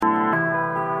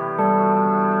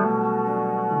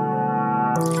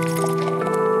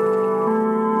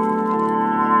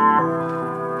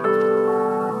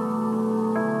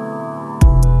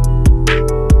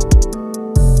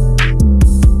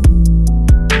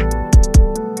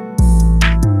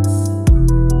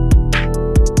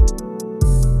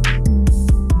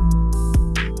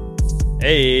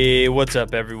what's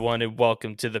up, everyone, and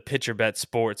welcome to the Pitcher Bet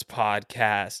Sports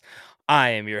Podcast. I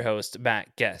am your host,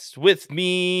 Matt Guest. With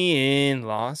me in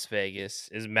Las Vegas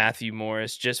is Matthew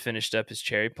Morris. Just finished up his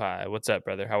cherry pie. What's up,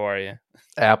 brother? How are you?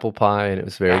 Apple pie, and it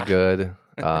was very good.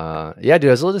 Yeah, dude,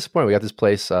 I was a little disappointed. We got this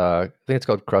place. I think it's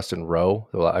called Crust and Row.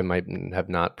 Though I might have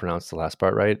not pronounced the last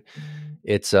part right.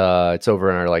 It's over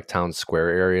in our like town square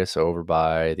area, so over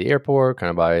by the airport, kind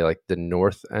of by like the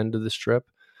north end of the strip,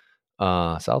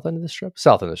 south end of the strip.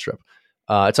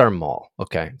 It's our mall.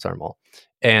 Okay, it's our mall,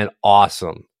 and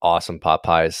awesome pot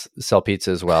pies. Sell pizza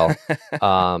as well.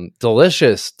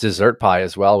 Delicious dessert pie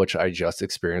as well, which I just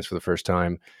experienced for the first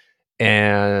time.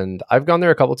 And I've gone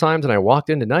there a couple times, and I walked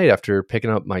in tonight after picking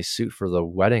up my suit for the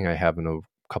wedding I have in a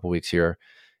couple weeks here,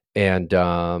 and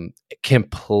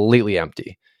completely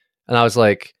empty. And I was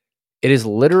like, it is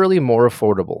literally more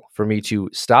affordable for me to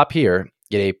stop here,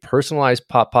 get a personalized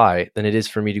pot pie than it is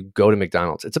for me to go to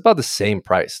McDonald's. It's about the same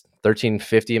price,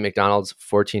 $13.50 at McDonald's,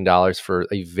 $14 for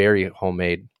a very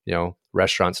homemade,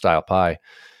 restaurant style pie.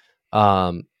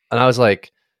 And I was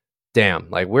like, damn,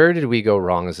 like where did we go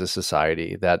wrong as a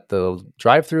society that the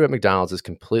drive-thru at McDonald's is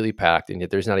completely packed and yet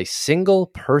there's not a single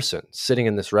person sitting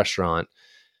in this restaurant?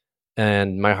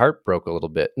 And my heart broke a little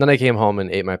bit. And then I came home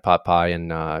and ate my pot pie and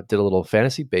did a little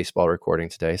fantasy baseball recording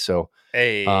today. So,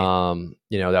 Hey,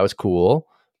 that was cool,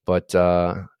 but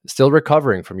still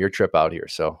recovering from your trip out here.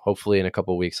 So hopefully in a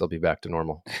couple of weeks, I'll be back to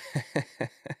normal.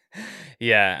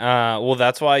 yeah. Well,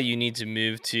 that's why you need to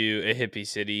move to a hippie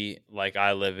city like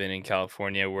I live in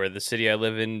California, where the city I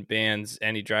live in bans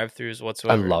any drive-thrus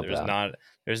whatsoever. I love that.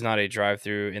 There's not a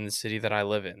drive-thru in the city that I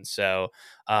live in. So,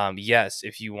 yes,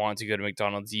 if you want to go to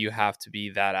McDonald's, you have to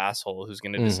be that asshole who's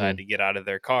going to decide to get out of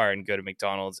their car and go to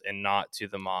McDonald's and not to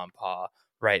the mom and pop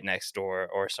right next door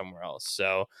or somewhere else.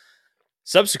 So,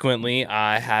 subsequently,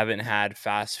 I haven't had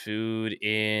fast food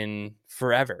in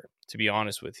forever, to be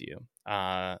honest with you.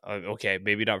 Okay,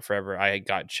 maybe not forever. I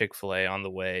got Chick-fil-A on the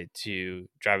way to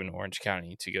driving to Orange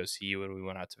County to go see you when we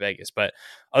went out to Vegas. But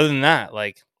other than that,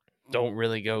 like, don't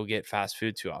really go get fast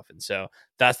food too often. So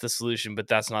that's the solution, but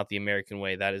that's not the American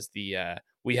way. That is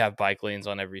we have bike lanes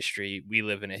on every street. We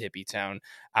live in a hippie town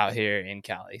out here in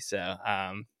Cali. So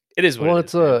it is what it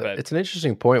is. It's an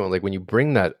interesting point when you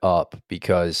bring that up,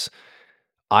 because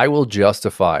I will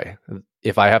justify,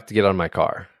 if I have to get out of my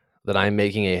car, that I'm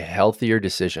making a healthier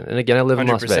decision. And again, I live in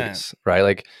Las 100%. Vegas, right?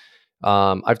 Like,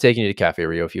 I've taken you to Cafe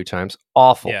Rio a few times.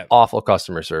 Awful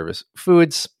customer service.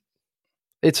 Foods,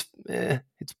 it's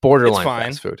borderline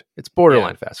fast food. It's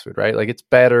borderline fast food, right? Like, it's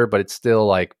better, but it's still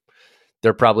like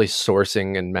they're probably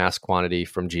sourcing in mass quantity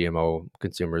from GMO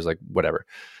consumers, like whatever.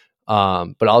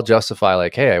 But I'll justify,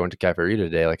 like, hey, I went to Cafe Rio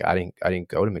today. Like, I didn't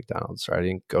go to McDonald's, or I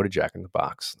didn't go to Jack in the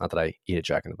Box. Not that I eat at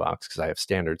Jack in the Box because I have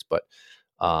standards, but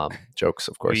jokes,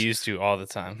 of course. We used to all the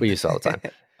time.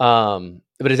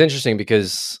 But it's interesting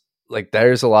because, like,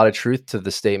 there's a lot of truth to the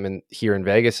statement here in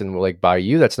Vegas, and like by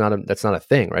you, that's not a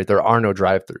thing, right? There are no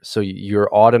drive-thrus, so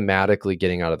you're automatically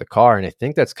getting out of the car, and I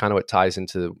think that's kind of what ties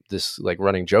into this like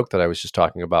running joke that I was just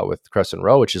talking about with Crescent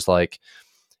Row, which is like,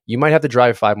 you might have to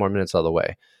drive 5 more minutes out of the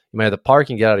way. You might have to park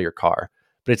and get out of your car,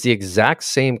 but it's the exact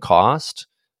same cost.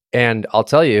 And I'll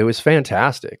tell you, it was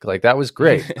fantastic. Like, that was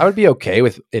great. I would be okay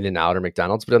with In-N-Out or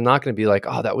McDonald's, but I'm not going to be like,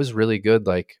 oh, that was really good.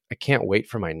 Like, I can't wait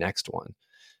for my next one.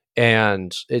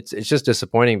 And it's just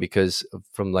disappointing because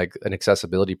from like an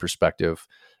accessibility perspective,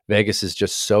 Vegas is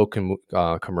just so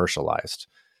commercialized,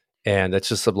 and it's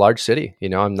just a large city.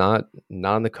 I'm not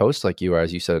on the coast like you are,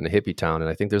 as you said, in a hippie town.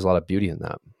 And I think there's a lot of beauty in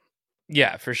that.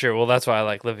 Yeah, for sure. Well, that's why I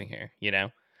like living here.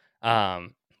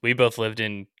 We both lived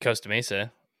in Costa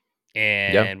Mesa,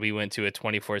 and we went to a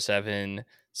 24/7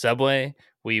 Subway.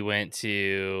 We went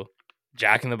to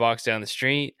Jack in the Box down the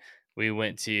street. We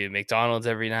went to McDonald's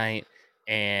every night.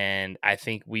 And I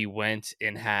think we went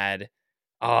and had,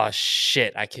 oh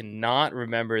shit, I cannot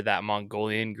remember that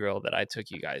Mongolian grill that I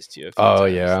took you guys to a few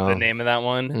times. Yeah, the name of that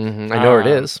one. Mm-hmm. I know where it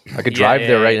is. I could drive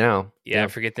there right now. Yeah, I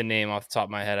forget the name off the top of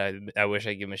my head. I wish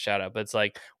I'd give him a shout out, but it's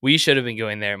like, we should have been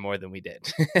going there more than we did.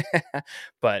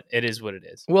 But it is what it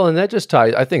is. Well, and that just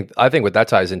ties. I think what that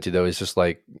ties into, though, is just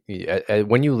like,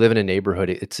 when you live in a neighborhood,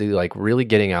 it's like really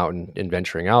getting out and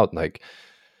venturing out, like.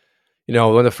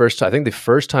 The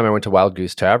first time I went to Wild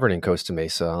Goose Tavern in Costa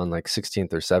Mesa on like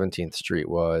 16th or 17th Street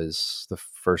was the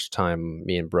first time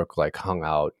me and Brooke like hung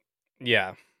out.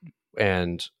 Yeah.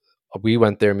 And we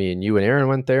went there, me and you and Aaron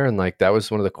went there. And like, that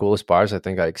was one of the coolest bars I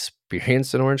think I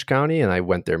experienced in Orange County. And I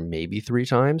went there maybe 3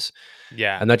 times.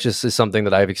 Yeah. And that just is something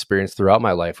that I've experienced throughout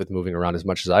my life with moving around as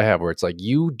much as I have, where it's like,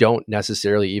 you don't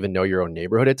necessarily even know your own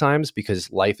neighborhood at times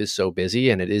because life is so busy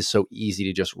and it is so easy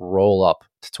to just roll up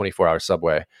to 24-hour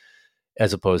Subway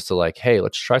as opposed to like, hey,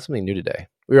 let's try something new today.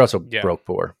 We were also Yeah. broke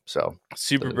poor, so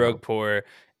Super doesn't really broke help. poor.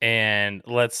 And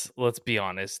let's be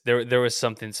honest, there was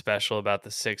something special about the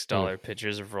Mm. $6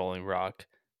 pitchers of Rolling Rock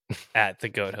at the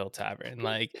Goat Hill Tavern.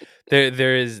 Like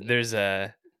there's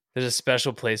a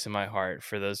special place in my heart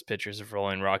for those pitchers of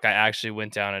Rolling Rock. I actually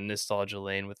went down a nostalgia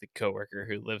lane with a coworker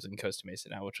who lives in Costa Mesa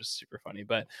now, which was super funny.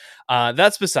 But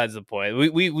that's besides the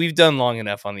point. We've done long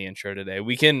enough on the intro today.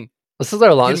 We can This is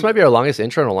our long. This can might be our longest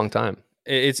intro in a long time.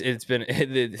 it's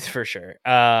been for sure.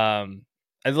 And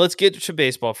let's get to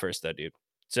baseball first, though, dude.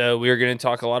 So we are going to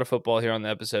talk a lot of football here on the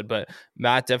episode, but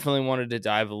Matt definitely wanted to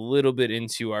dive a little bit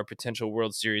into our potential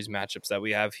World Series matchups that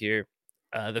we have here.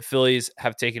 The Phillies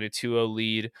have taken a 2-0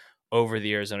 lead over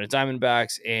the Arizona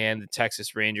Diamondbacks, and the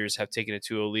Texas Rangers have taken a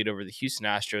 2-0 lead over the Houston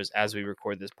Astros as we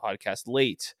record this podcast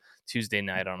late Tuesday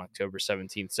night on October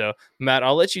 17th. So, Matt,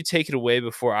 I'll let you take it away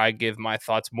before I give my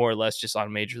thoughts more or less just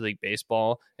on Major League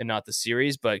Baseball and not the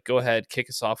series. But go ahead, kick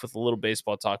us off with a little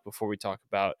baseball talk before we talk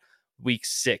about week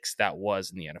 6 that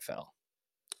was in the NFL.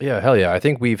 Yeah, hell yeah. I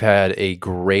think we've had a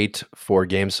great 4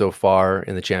 games so far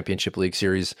in the Championship League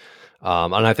series.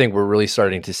 And I think we're really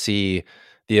starting to see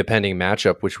the impending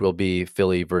matchup, which will be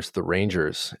Philly versus the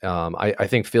Rangers. I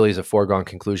think Philly's a foregone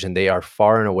conclusion. They are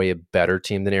far and away a better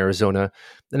team than Arizona.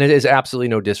 And it is absolutely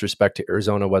no disrespect to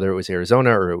Arizona, whether it was Arizona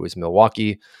or it was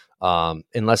Milwaukee.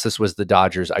 Unless this was the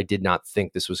Dodgers, I did not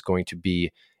think this was going to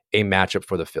be a matchup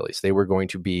for the Phillies. They were going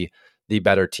to be the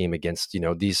better team against,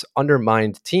 these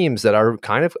undermined teams that are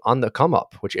kind of on the come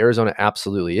up, which Arizona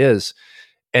absolutely is.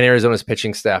 And Arizona's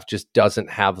pitching staff just doesn't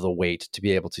have the weight to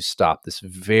be able to stop this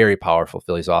very powerful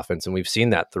Phillies offense. And we've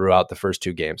seen that throughout the first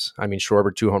 2 games. I mean,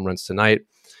 Schwarber, 2 home runs tonight.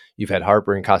 You've had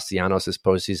Harper and Castellanos this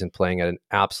postseason playing at an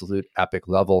absolute epic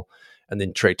level. And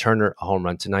then Trey Turner, a home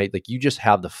run tonight. Like, you just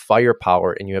have the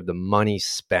firepower and you have the money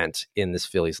spent in this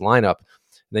Phillies lineup.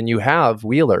 And then you have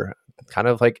Wheeler kind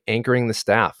of like anchoring the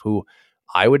staff, who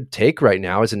I would take right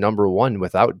now as a number 1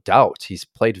 without doubt. He's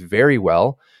played very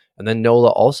well. And then Nola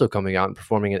also coming out and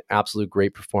performing an absolute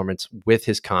great performance with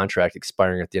his contract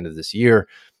expiring at the end of this year.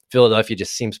 Philadelphia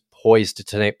just seems poised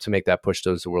to make that push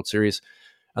towards the World Series.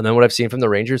 And then what I've seen from the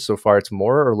Rangers so far, it's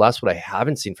more or less what I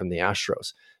haven't seen from the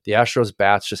Astros. The Astros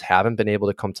bats just haven't been able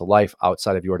to come to life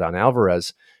outside of Yordan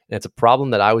Alvarez. And it's a problem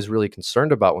that I was really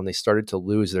concerned about when they started to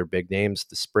lose their big names,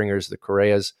 the Springers, the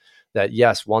Correas, that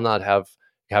yes, while not have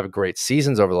great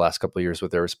seasons over the last couple of years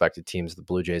with their respective teams, the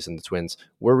Blue Jays and the Twins,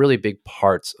 were really big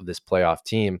parts of this playoff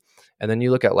team. And then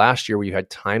you look at last year where you had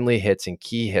timely hits and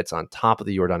key hits on top of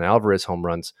the Yordan Alvarez home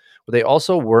runs, but they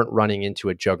also weren't running into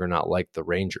a juggernaut like the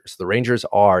Rangers. The Rangers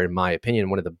are, in my opinion,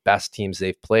 one of the best teams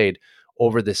they've played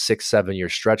over this 6-7 year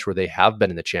stretch where they have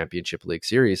been in the Championship League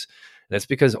series. And it's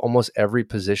because almost every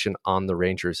position on the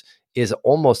Rangers is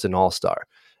almost an all-star.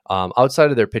 Outside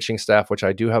of their pitching staff, which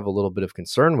I do have a little bit of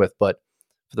concern with, but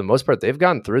for the most part, they've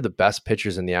gotten through the best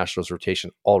pitchers in the Astros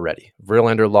rotation already.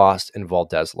 Verlander lost and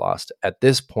Valdez lost. At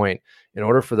this point, in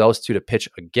order for those two to pitch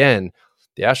again,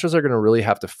 the Astros are going to really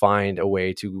have to find a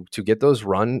way to get those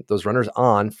runners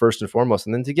on first and foremost,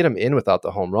 and then to get them in without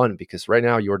the home run, because right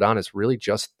now Yordan is really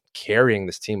just carrying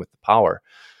this team with the power.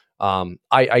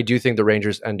 I do think the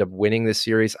Rangers end up winning this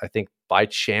series. I think by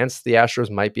chance the Astros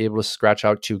might be able to scratch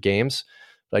out 2 games,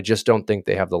 but I just don't think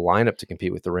they have the lineup to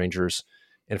compete with the Rangers.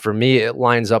 And for me, it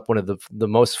lines up one of the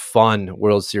most fun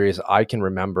World Series I can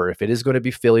remember. If it is going to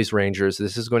be Phillies Rangers,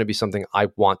 this is going to be something I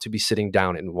want to be sitting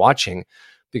down and watching,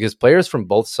 because players from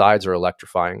both sides are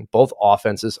electrifying. Both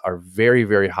offenses are very,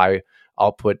 very high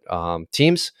output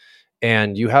teams.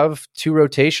 And you have 2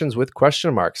 rotations with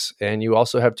question marks. And you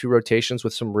also have 2 rotations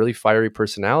with some really fiery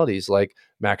personalities like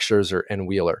Max Scherzer and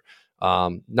Wheeler.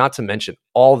 Not to mention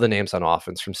all the names on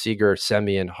offense from Seager,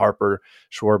 Semien, Harper,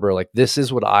 Schwarber. Like, this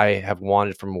is what I have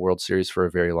wanted from a World Series for a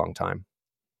very long time.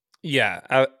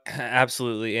 Yeah,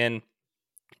 absolutely. And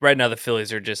right now the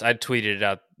Phillies are just, I tweeted it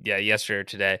out yesterday or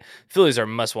today. Phillies are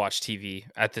must-watch TV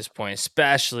at this point,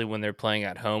 especially when they're playing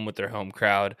at home with their home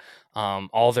crowd.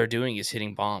 All they're doing is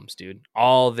hitting bombs, dude.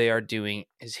 All they are doing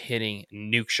is hitting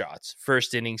nuke shots.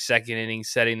 First inning, second inning,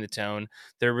 setting the tone.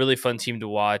 They're a really fun team to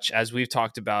watch. As we've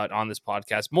talked about on this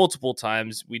podcast multiple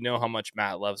times, we know how much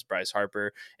Matt loves Bryce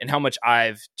Harper and how much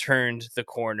I've turned the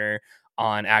corner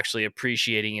on actually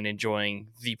appreciating and enjoying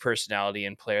the personality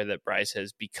and player that Bryce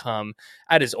has become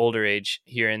at his older age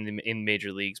here in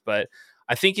major leagues. But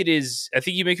I think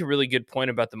you make a really good point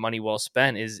about the money well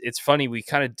spent. It's funny, we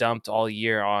kind of dumped all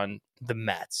year on the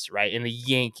Mets, right? And the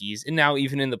Yankees. And now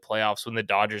even in the playoffs when the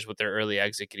Dodgers with their early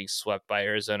exit getting swept by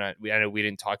Arizona, I know we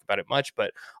didn't talk about it much,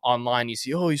 but online you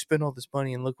see, oh, you spend all this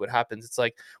money and look what happens. It's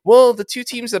like, well, the two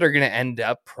teams that are going to end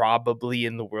up probably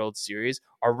in the World Series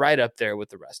are right up there with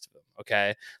the rest of them,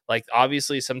 okay? Like,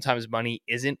 obviously, sometimes money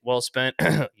isn't well spent,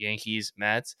 Yankees,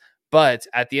 Mets, but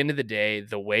at the end of the day,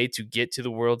 the way to get to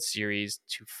the World Series,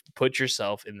 to put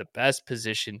yourself in the best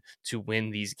position to win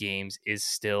these games, is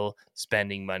still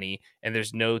spending money. And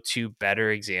there's no two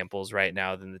better examples right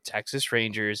now than the Texas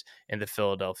Rangers and the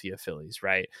Philadelphia Phillies,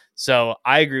 right? So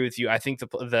I agree with you. I think that's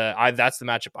the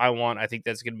matchup I want. I think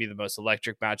that's going to be the most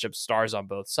electric matchup. Stars on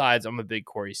both sides. I'm a big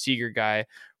Corey Seager guy,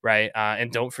 right? And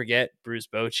don't forget Bruce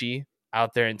Bochy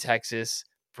out there in Texas,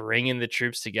 bringing the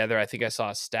troops together. I think I saw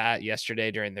a stat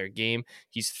yesterday during their game.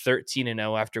 He's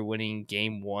 13-0 after winning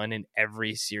game one in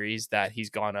every series that he's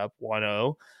gone up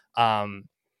 1-0.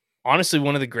 Honestly,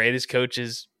 one of the greatest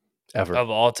coaches ever of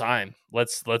all time.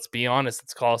 Let's be honest.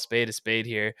 Let's call a spade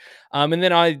here. And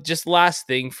then I just last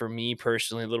thing for me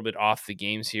personally, a little bit off the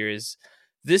games here, is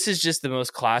this is just the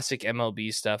most classic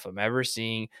MLB stuff I'm ever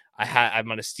seeing. I'm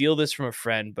going to steal this from a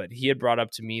friend, but he had brought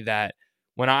up to me that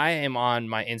when I am on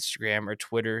my Instagram or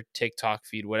Twitter, TikTok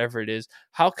feed, whatever it is,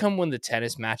 how come when the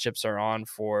tennis matchups are on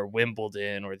for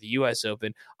Wimbledon or the US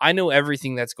Open, I know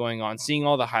everything that's going on, seeing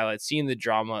all the highlights, seeing the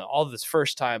drama, all this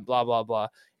first time, blah, blah, blah,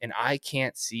 and I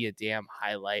can't see a damn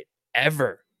highlight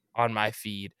ever on my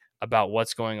feed about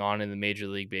what's going on in the Major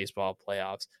League Baseball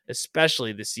playoffs,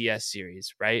 especially the CS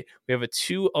series, right? We have a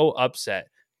 2-0 upset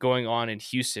going on in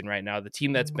Houston right now, the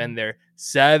team that's been there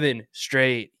 7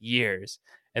 straight years.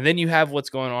 And then you have what's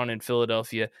going on in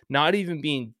Philadelphia, not even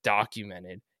being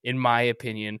documented, in my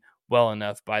opinion, well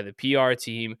enough by the PR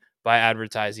team, by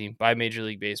advertising, by Major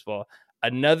League Baseball.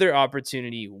 Another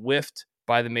opportunity whiffed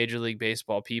by the Major League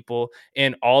Baseball people,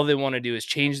 and all they want to do is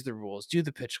change the rules, do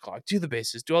the pitch clock, do the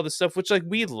bases, do all this stuff, which like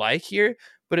we like here,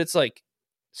 but it's like,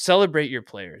 celebrate your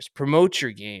players, promote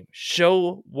your game,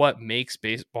 show what makes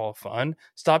baseball fun.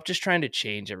 Stop just trying to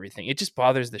change everything. It just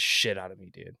bothers the shit out of me,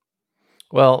 dude.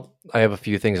 Well, I have a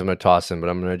few things I'm going to toss in, but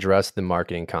I'm going to address the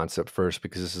marketing concept first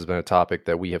because this has been a topic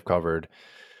that we have covered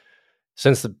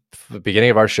since the beginning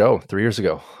of our show 3 years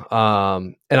ago.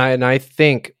 And I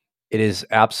think it is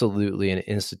absolutely an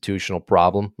institutional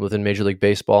problem within Major League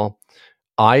Baseball.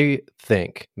 I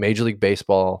think Major League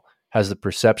Baseball has the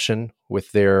perception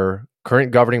with their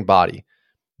current governing body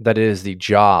that it is the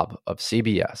job of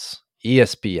CBS,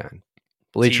 ESPN,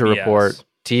 Bleacher TBS. Report,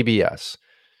 TBS,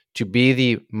 to be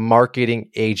the marketing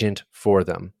agent for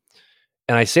them.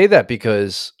 And I say that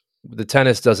because the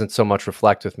tennis doesn't so much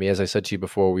reflect with me. As I said to you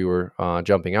before we were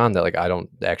jumping on, that like I don't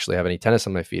actually have any tennis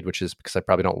on my feed, which is because I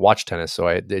probably don't watch tennis. So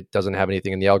it doesn't have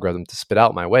anything in the algorithm to spit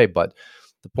out my way. But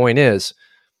the point is,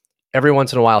 every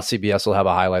once in a while, CBS will have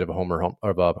a highlight of a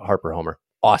Harper homer.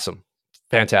 Awesome.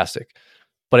 Fantastic.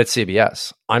 But it's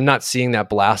CBS. I'm not seeing that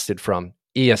blasted from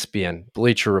ESPN,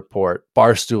 Bleacher Report,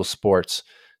 Barstool Sports,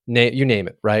 you name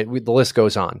it, right? The list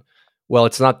goes on. Well,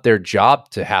 it's not their job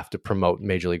to have to promote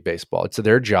Major League Baseball. It's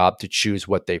their job to choose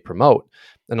what they promote.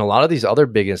 And a lot of these other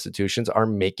big institutions are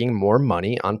making more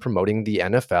money on promoting the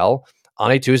NFL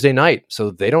on a Tuesday night.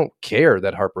 So they don't care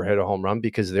that Harper hit a home run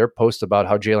because their post about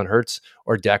how Jalen Hurts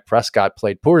or Dak Prescott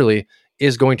played poorly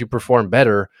is going to perform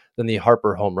better than the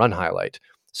Harper home run highlight.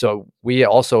 So we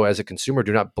also, as a consumer,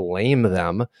 do not blame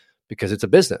them because it's a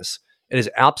business. It is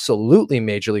absolutely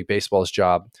Major League Baseball's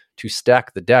job to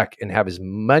stack the deck and have as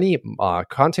many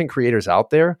content creators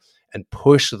out there and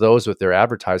push those with their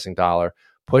advertising dollar,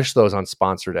 push those on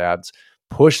sponsored ads,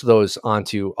 push those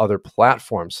onto other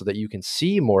platforms so that you can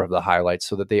see more of the highlights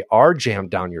so that they are jammed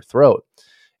down your throat.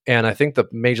 And I think the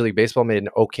Major League Baseball made an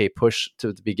okay push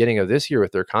to the beginning of this year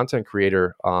with their content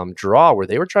creator draw, where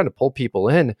they were trying to pull people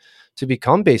in to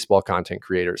become baseball content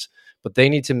creators. But they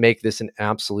need to make this an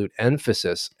absolute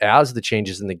emphasis as the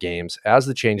changes in the games, as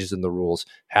the changes in the rules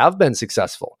have been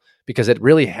successful, because it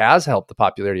really has helped the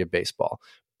popularity of baseball.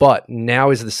 But now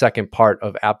is the second part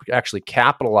of actually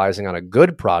capitalizing on a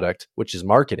good product, which is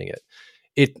marketing it.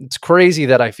 It's crazy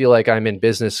that I feel like I'm in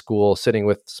business school sitting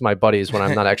with my buddies when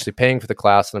I'm not actually paying for the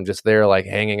class and I'm just there like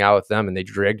hanging out with them and they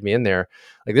dragged me in there.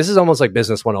 Like this is almost like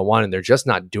business 101 and they're just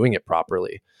not doing it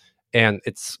properly. And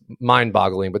it's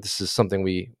mind-boggling, but this is something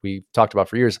we talked about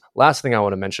for years. Last thing I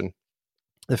want to mention,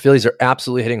 the Phillies are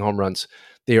absolutely hitting home runs.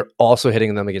 They are also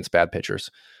hitting them against bad pitchers.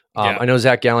 I know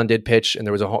Zach Gallen did pitch, and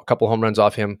there was a couple home runs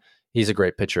off him. He's a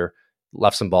great pitcher.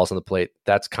 Left some balls on the plate.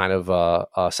 That's kind of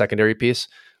a secondary piece.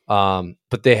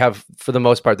 But they have, for the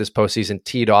most part, this postseason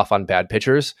teed off on bad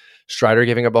pitchers. Strider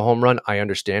giving up a home run. I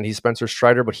understand he's Spencer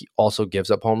Strider, but he also gives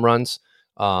up home runs.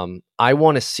 I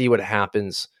want to see what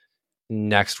happens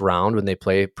next round when they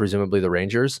play presumably the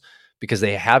Rangers, because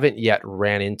they haven't yet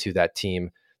ran into that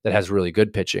team that has really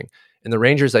good pitching. And the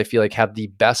Rangers, I feel like, have the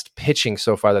best pitching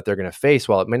so far that they're going to face.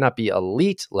 While it may not be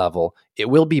elite level, it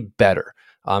will be better.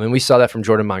 And we saw that from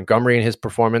Jordan Montgomery in his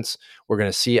performance. We're going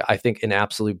to see, I think, an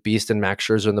absolute beast in Max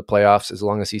Scherzer in the playoffs as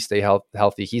long as he stays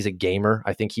healthy. He's a gamer.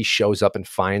 I think he shows up and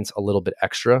finds a little bit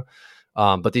extra.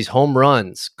 But these home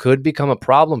runs could become a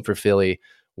problem for Philly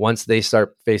once they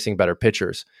start facing better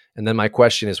pitchers. And then my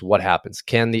question is, what happens?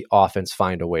 Can the offense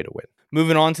find a way to win?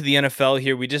 Moving on to the NFL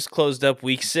here, we just closed up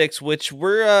week 6, which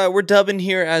we're dubbing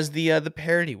here as the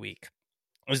parody week.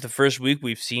 It was the first week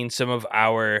we've seen some of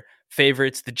our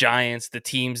favorites, the Giants, the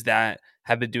teams that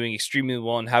have been doing extremely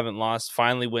well and haven't lost,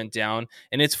 finally went down.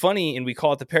 And it's funny, and we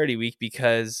call it the parody week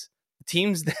because the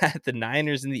teams that the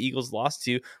Niners and the Eagles lost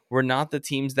to were not the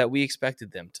teams that we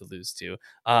expected them to lose to.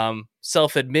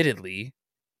 Self-admittedly,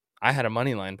 I had a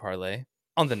money line parlay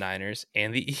on the Niners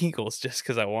and the Eagles just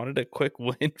because I wanted a quick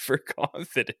win for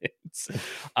confidence.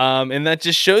 And that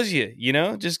just shows you,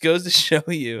 just goes to show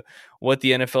you what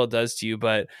the NFL does to you.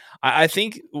 But I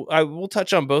think I will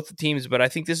touch on both the teams, but I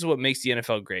think this is what makes the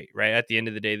NFL great, right? At the end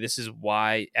of the day, this is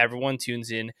why everyone tunes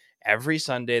in every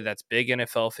Sunday that's big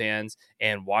NFL fans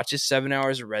and watches 7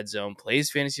 hours of Red Zone, plays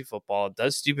fantasy football,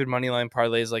 does stupid money line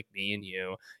parlays like me and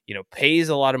you, pays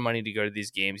a lot of money to go to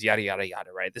these games, yada, yada,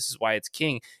 yada, right? This is why it's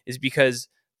king, is because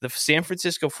the San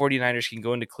Francisco 49ers can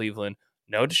go into Cleveland,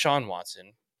 no Deshaun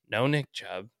Watson, no Nick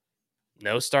Chubb,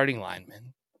 no starting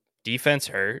lineman, defense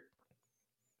hurt,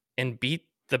 and beat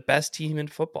the best team in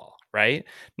football, right?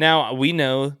 Now, we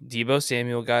know Deebo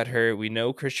Samuel got hurt. We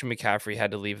know Christian McCaffrey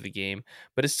had to leave the game,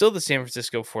 but it's still the San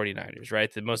Francisco 49ers,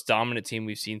 right? The most dominant team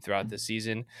we've seen throughout the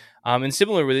season. And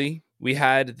similarly, we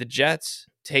had the Jets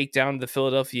take down the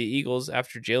Philadelphia Eagles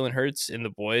after Jalen Hurts and the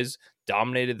boys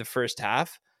dominated the first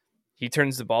half. He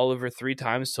turns the ball over 3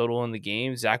 times total in the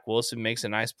game. Zach Wilson makes a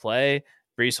nice play.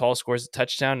 Breece Hall scores a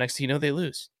touchdown. Next thing you know, they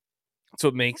lose. That's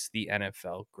what makes the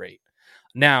NFL great.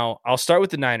 Now, I'll start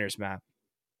with the Niners, Matt.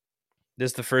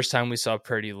 This is the first time we saw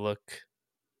Purdy look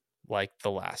like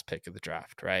the last pick of the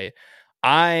draft, right?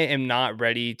 I am not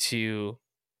ready to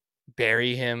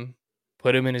bury him,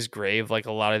 put him in his grave like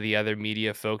a lot of the other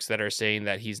media folks that are saying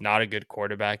that he's not a good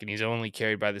quarterback and he's only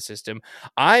carried by the system.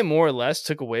 I more or less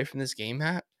took away from this game,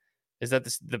 Matt, is that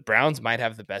the Browns might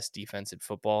have the best defense in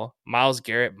football. Myles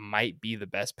Garrett might be the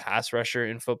best pass rusher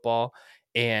in football.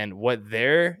 And what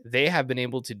they have been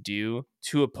able to do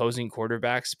to opposing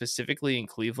quarterbacks, specifically in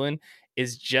Cleveland,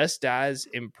 is just as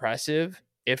impressive,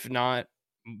 if not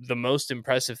the most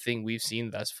impressive thing we've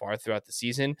seen thus far throughout the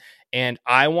season. And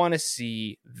I want to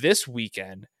see this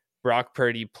weekend Brock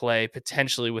Purdy play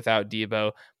potentially without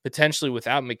Deebo, potentially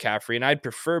without McCaffrey. And I'd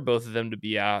prefer both of them to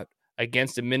be out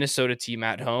against a Minnesota team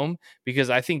at home, because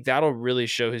I think that'll really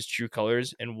show his true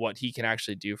colors and what he can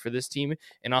actually do for this team.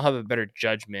 And I'll have a better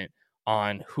judgment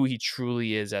on who he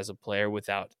truly is as a player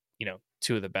without,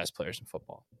 2 of the best players in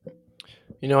football.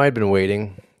 I'd been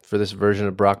waiting for this version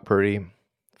of Brock Purdy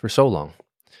for so long.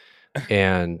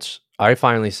 And I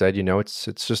finally said,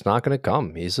 it's just not going to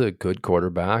come. He's a good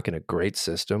quarterback in a great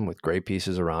system with great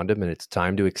pieces around him, and it's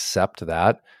time to accept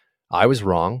that I was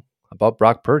wrong about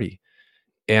Brock Purdy.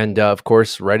 And of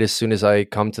course, right as soon as I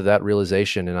come to that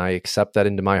realization and I accept that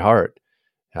into my heart,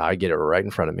 I get it right in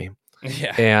front of me.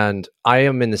 Yeah. And I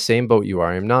am in the same boat you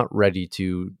are. I'm not ready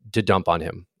to dump on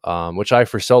him, which I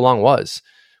for so long was.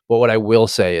 But what I will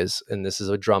say is, and this is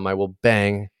a drum I will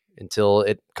bang until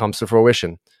it comes to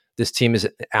fruition, this team is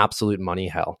an absolute money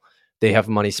hell. They have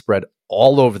money spread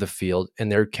all over the field,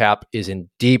 and their cap is in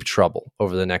deep trouble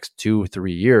over the next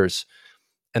 2-3 years.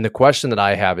 And the question that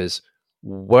I have is,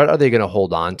 what are they going to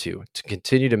hold on to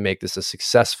continue to make this a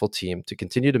successful team, to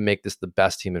continue to make this the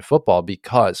best team in football?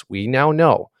 Because we now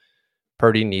know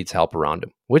Purdy needs help around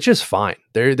him, which is fine.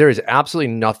 There is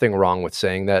absolutely nothing wrong with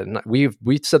saying that. And we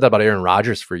said that about Aaron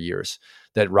Rodgers for years,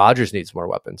 that Rodgers needs more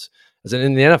weapons. As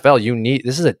in the NFL,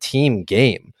 this is a team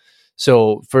game.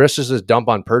 So for us to just dump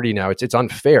on Purdy now, it's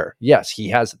unfair. Yes, he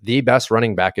has the best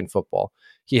running back in football.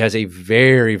 He has a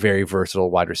very, very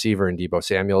versatile wide receiver in Deebo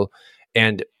Samuel.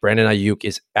 And Brandon Ayuk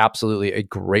is absolutely a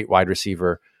great wide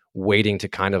receiver waiting to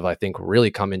kind of, I think,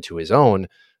 really come into his own.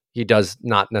 He does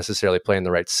not necessarily play in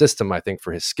the right system, I think,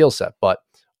 for his skill set, but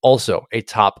also a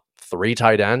top 3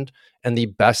 tight end and the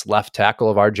best left tackle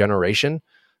of our generation.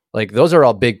 Like, those are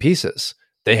all big pieces.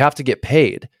 They have to get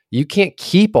paid. You can't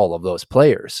keep all of those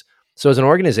players. So as an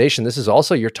organization, this is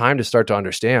also your time to start to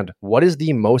understand what is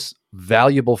the most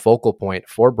valuable focal point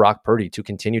for Brock Purdy to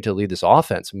continue to lead this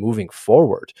offense moving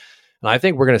forward. And I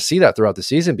think we're going to see that throughout the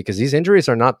season because these injuries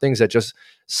are not things that just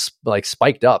like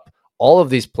spiked up. All of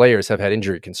these players have had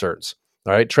injury concerns.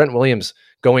 All right. Trent Williams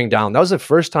going down. That was the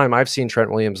first time I've seen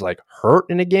Trent Williams like hurt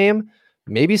in a game,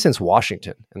 maybe since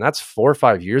Washington. And that's 4 or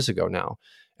 5 years ago now.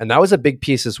 And that was a big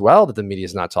piece as well that the media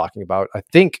is not talking about. I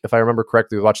think if I remember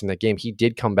correctly watching that game, he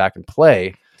did come back and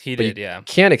play. He did, yeah.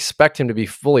 Can't expect him to be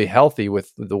fully healthy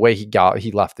with the way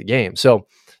he left the game. So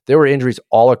there were injuries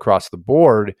all across the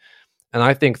board. And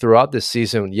I think throughout this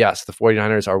season, yes, the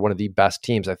 49ers are one of the best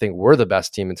teams. I think we're the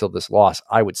best team until this loss.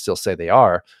 I would still say they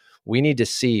are. We need to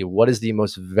see what is the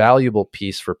most valuable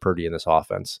piece for Purdy in this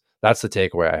offense. That's the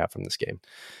takeaway I have from this game.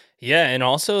 Yeah, and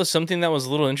also something that was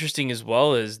a little interesting as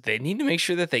well is they need to make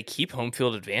sure that they keep home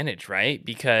field advantage, right?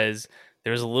 Because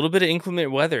there was a little bit of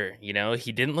inclement weather. You know,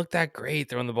 he didn't look that great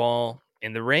throwing the ball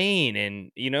in the rain,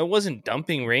 and you know, it wasn't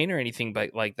dumping rain or anything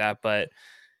like that. But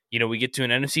you know, we get to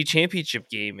an NFC Championship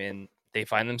game, and they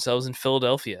find themselves in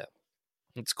Philadelphia.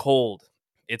 It's cold,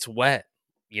 it's wet.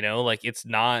 You know, like it's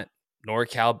not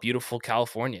NorCal, beautiful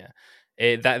California.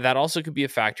 That also could be a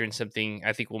factor in something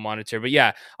I think we'll monitor. But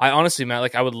yeah, I honestly, Matt,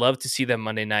 like I would love to see them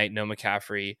Monday night, no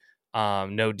McCaffrey,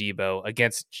 no Debo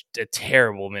against a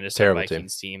terrible Minnesota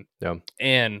Vikings team. Yeah.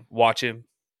 And watch him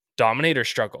dominate or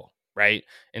struggle, right?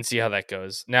 And see how that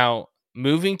goes. Now,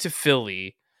 moving to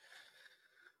Philly,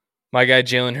 my guy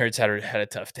Jalen Hurts had a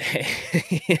tough day.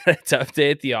 He had a tough day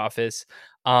at the office.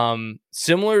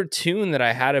 Similar tune that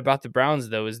I had about the Browns,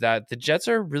 though, is that the Jets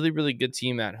are a really, really good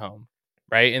team at home.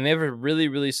 Right. And they have a really,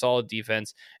 really solid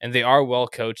defense, and they are well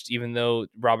coached, even though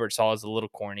Robert Saleh is a little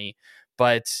corny.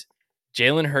 But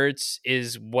Jalen Hurts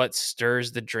is what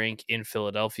stirs the drink in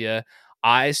Philadelphia.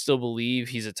 I still believe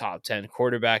he's a top 10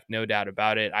 quarterback, no doubt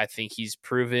about it. I think he's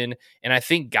proven, and I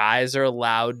think guys are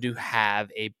allowed to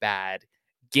have a bad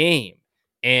game.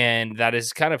 And that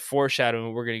is kind of foreshadowing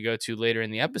what we're going to go to later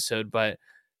in the episode. But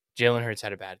Jalen Hurts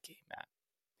had a bad game, Matt.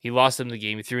 He lost them the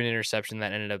game. He threw an interception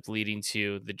that ended up leading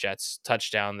to the Jets'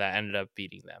 touchdown that ended up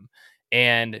beating them.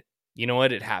 And you know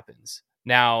what? It happens.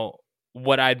 Now,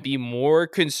 what I'd be more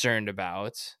concerned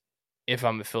about if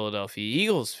I'm a Philadelphia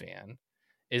Eagles fan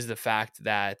is the fact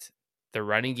that the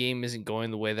running game isn't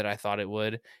going the way that I thought it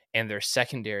would, and their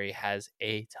secondary has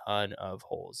a ton of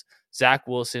holes. Zach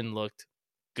Wilson looked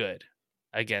good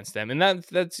against them, and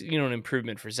that's an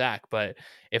improvement for Zach. But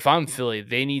if I'm Philly,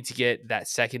 they need to get that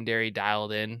secondary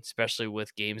dialed in, especially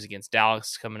with games against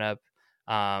Dallas coming up,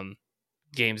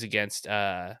 games against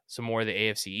some more of the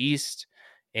AFC East,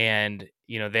 and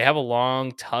they have a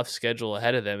long, tough schedule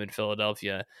ahead of them in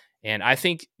Philadelphia. And I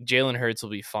think Jalen Hurts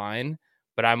will be fine,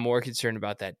 but I'm more concerned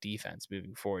about that defense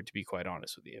moving forward, to be quite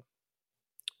honest with you.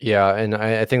 Yeah, and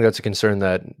I think that's a concern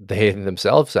that they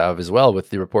themselves have as well, with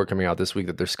the report coming out this week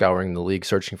that they're scouring the league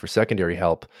searching for secondary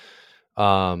help.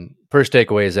 First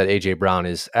takeaway is that A.J. Brown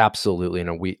is absolutely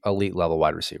an elite level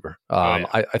wide receiver.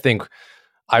 I think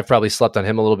I've probably slept on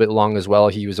him a little bit long as well.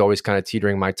 He was always kind of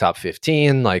teetering my top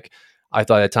 15. Like I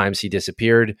thought at times he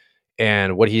disappeared.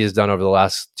 And what he has done over the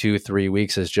last 2-3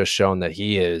 weeks has just shown that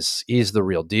he's the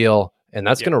real deal. And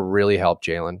that's going to really help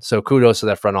Jalen. So kudos to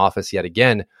that front office yet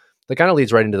again. That kind of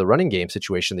leads right into the running game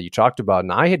situation that you talked about.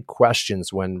 And I had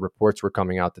questions when reports were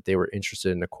coming out that they were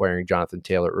interested in acquiring Jonathan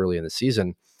Taylor early in the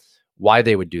season, why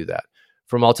they would do that.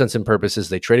 From all intents and purposes,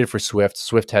 they traded for Swift.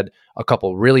 Swift had a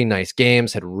couple really nice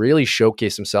games, had really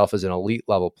showcased himself as an elite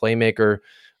level playmaker.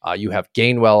 You have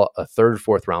Gainwell, a 3rd,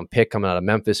 4th round pick coming out of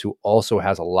Memphis, who also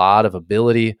has a lot of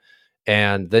ability.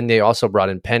 And then they also brought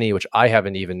in Penny, which I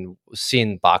haven't even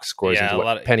seen box scores into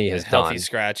what Penny has done. Healthy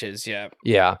scratches, yeah.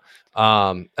 Yeah.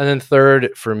 And then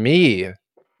third, for me,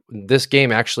 this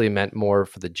game actually meant more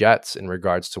for the Jets in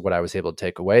regards to what I was able to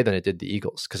take away than it did the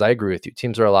Eagles. Because I agree with you.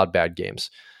 Teams are allowed bad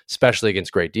games, especially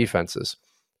against great defenses.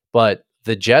 But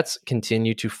the Jets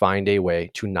continue to find a way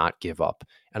to not give up.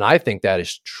 And I think that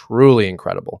is truly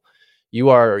incredible. You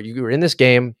were in this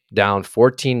game down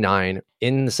 14-9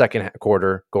 in the second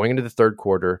quarter, going into the third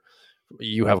quarter.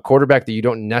 You have a quarterback that you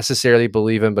don't necessarily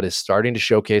believe in, but is starting to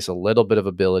showcase a little bit of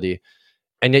ability,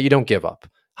 and yet you don't give up.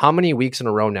 How many weeks in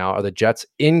a row now are the Jets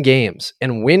in games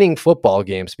and winning football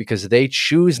games because they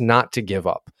choose not to give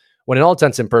up? When in all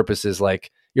intents and purposes, like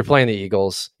you're playing the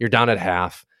Eagles, you're down at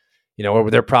half,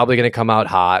 they're probably going to come out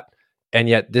hot. And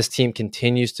yet this team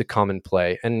continues to come and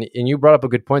play. And you brought up a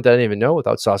good point that I didn't even know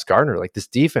without Sauce Gardner. Like this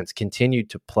defense continued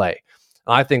to play.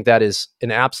 And I think that is an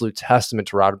absolute testament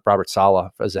to Robert Saleh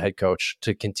as a head coach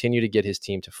to continue to get his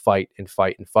team to fight and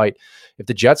fight and fight. If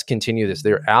the Jets continue this,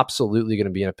 they're absolutely going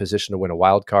to be in a position to win a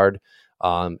wild card.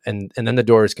 And then the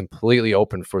door is completely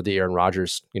open for the Aaron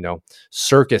Rodgers,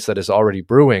 circus that is already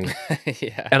brewing.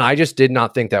 Yeah. And I just did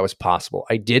not think that was possible.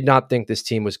 I did not think this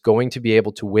team was going to be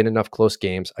able to win enough close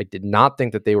games. I did not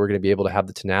think that they were going to be able to have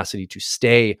the tenacity to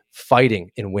stay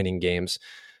fighting in winning games.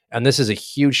 And this is a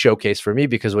huge showcase for me,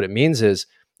 because what it means is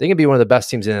they can be one of the best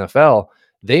teams in the NFL.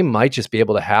 They might just be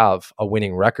able to have a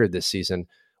winning record this season,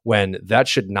 when that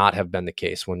should not have been the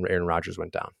case when Aaron Rodgers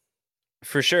went down.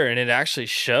 For sure. And it actually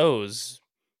shows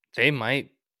they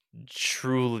might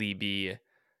truly be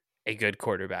a good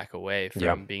quarterback away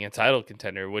Yeah. from being a title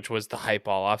contender, which was the hype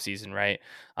all offseason, right?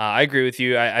 I agree with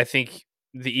you. I think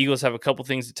the Eagles have a couple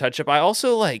things to touch up. I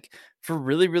also like, for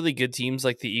really, really good teams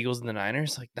like the Eagles and the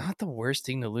Niners, like, not the worst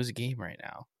thing to lose a game right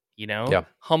now. Yeah.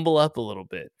 Humble up a little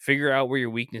bit, figure out where your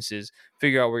weaknesses,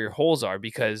 figure out where your holes are,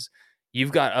 because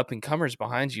you've got up and comers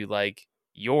behind you, like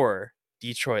your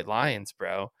Detroit Lions,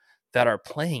 bro, that are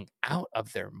playing out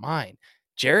of their mind.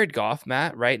 Jared Goff,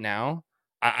 Matt, right now,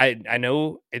 I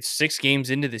know it's 6 games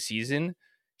into the season.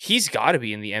 He's got to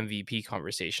be in the MVP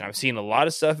conversation. I've seen a lot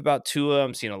of stuff about Tua.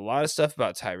 I'm seeing a lot of stuff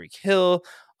about Tyreek Hill.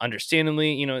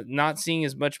 Understandably, not seeing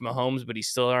as much Mahomes, but he's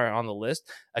still on the list.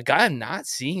 A guy I'm not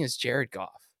seeing is Jared Goff.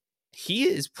 He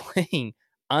is playing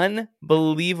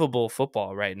unbelievable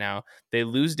football right now. They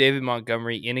lose David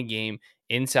Montgomery in a game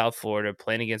in South Florida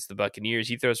playing against the Buccaneers.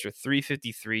 He throws for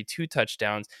 353, 2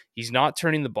 touchdowns. He's not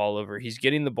turning the ball over. He's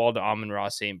getting the ball to Amon-Ra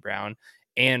St. Brown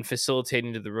and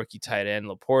facilitating to the rookie tight end,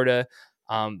 Laporta.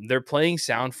 They're playing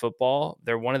sound football.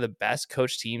 They're one of the best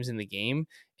coached teams in the game.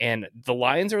 And the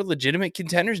Lions are legitimate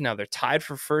contenders now. They're tied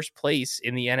for first place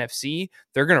in the NFC.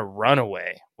 They're going to run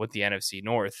away with the NFC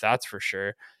North, that's for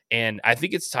sure. And I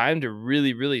think it's time to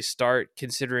really, really start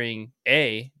considering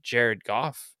Jared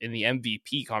Goff in the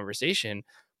MVP conversation,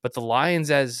 but the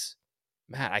Lions as,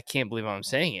 Matt, I can't believe I'm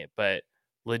saying it, but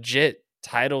legit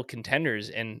title contenders,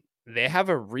 and they have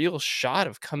a real shot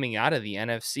of coming out of the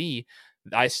NFC.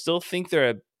 I still think they're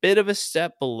a bit of a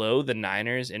step below the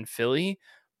Niners and Philly,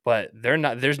 but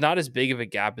there's not as big of a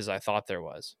gap as I thought there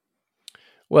was.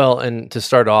 Well, and to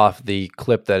start off, the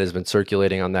clip that has been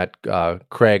circulating on that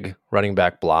Craig running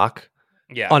back block,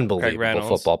 Yeah, Craig unbelievable Reynolds.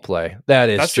 football play.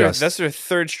 That's their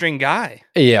third string guy.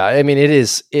 Yeah, I mean,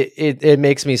 it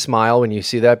makes me smile when you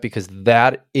see that, because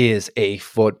that is a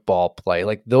football play.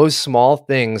 Like those small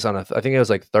things I think it was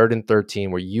like 3rd and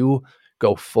 13, where you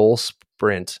go full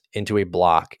sprint into a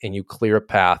block and you clear a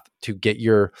path to get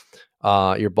your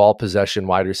ball possession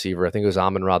wide receiver. I think it was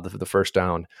Amon-Ra the first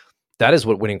down. That is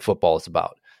what winning football is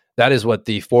about. That is what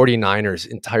the 49ers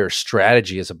entire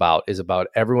strategy is about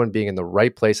everyone being in the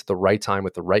right place at the right time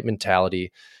with the right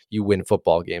mentality. You win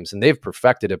football games, and they've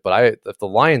perfected it. But if the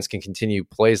Lions can continue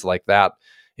plays like that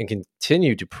and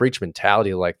continue to preach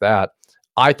mentality like that,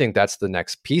 I think that's the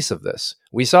next piece of this.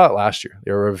 We saw it last year.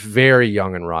 They were a very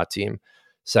young and raw team.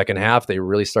 Second half, they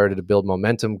really started to build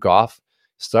momentum. Goff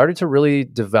started to really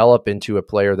develop into a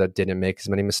player that didn't make as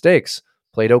many mistakes,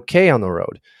 played okay on the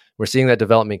road. We're seeing that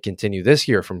development continue this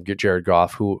year from Jared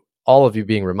Goff, who, all of you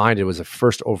being reminded, was a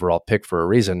first overall pick for a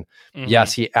reason. Mm-hmm.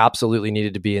 Yes, he absolutely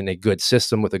needed to be in a good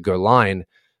system with a good line,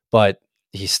 but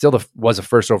he still was a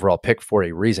first overall pick for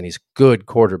a reason. He's a good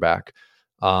quarterback.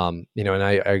 And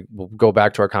I will go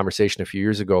back to our conversation a few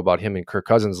years ago about him and Kirk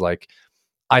Cousins. Like,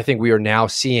 I think we are now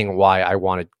seeing why I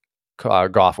wanted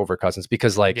Goff over Cousins,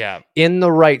 because in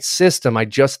the right system, I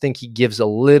just think he gives a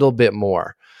little bit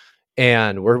more,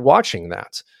 and we're watching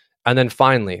that. And then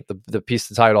finally, the piece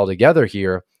to tie it all together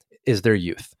here is their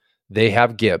youth. They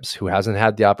have Gibbs, who hasn't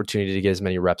had the opportunity to get as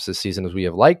many reps this season as we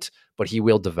have liked, but he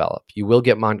will develop. You will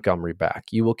get Montgomery back.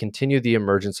 You will continue the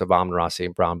emergence of Amon-Ra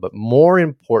St. Brown. But more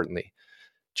importantly,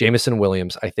 Jameson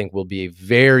Williams, I think, will be a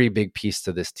very big piece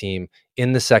to this team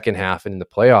in the second half and in the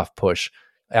playoff push.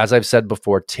 As I've said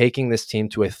before, taking this team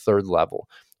to a third level.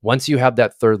 Once you have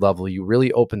that third level, you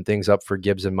really open things up for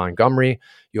Gibbs and Montgomery.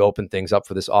 You open things up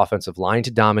for this offensive line to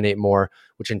dominate more,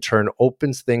 which in turn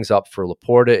opens things up for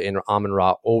Laporta and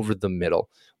Amon-Ra over the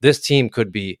middle. This team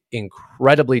could be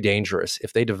incredibly dangerous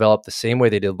if they develop the same way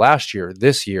they did last year.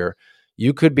 This year,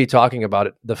 you could be talking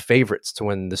about the favorites to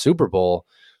win the Super Bowl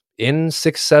in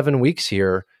 6-7 weeks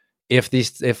here, if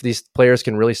these players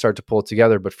can really start to pull it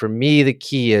together. But for me, the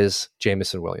key is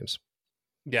Jameson Williams.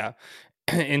 Yeah.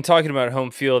 In talking about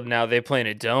home field, now they play in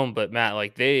a dome, but Matt,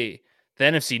 the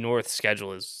NFC North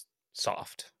schedule is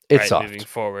soft. It's soft moving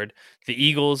forward. The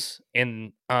Eagles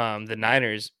and the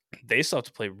Niners they still have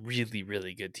to play really,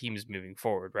 really good teams moving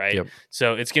forward, right? Yep.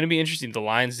 So it's going to be interesting. The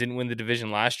Lions didn't win the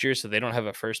division last year, so they don't have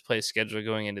a first place schedule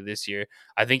going into this year.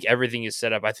 I think everything is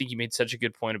set up. I think you made such a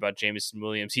good point about Jameson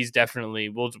Williams. He's definitely,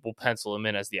 we'll pencil him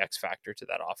in as the X factor to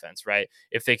that offense, right?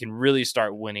 If they can really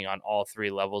start winning on all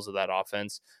three levels of that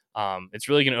offense, it's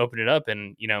really going to open it up.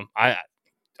 And, I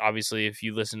obviously, if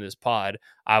you listen to this pod,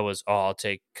 I'll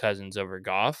take Cousins over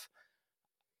Goff.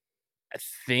 I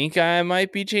think I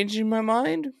might be changing my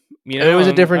mind. It was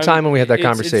a different time when we had that It's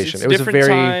conversation. a It was a different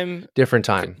very time. different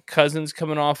time. Cousins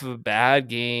coming off of a bad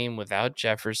game without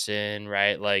Jefferson,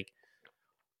 right? Like,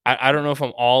 I don't know if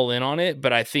I'm all in on it,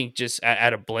 but I think just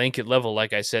at a blanket level,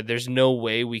 like I said, there's no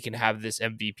way we can have this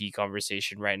MVP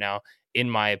conversation right now, in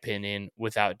my opinion,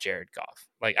 without Jared Goff.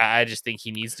 Like, I just think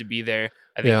he needs to be there.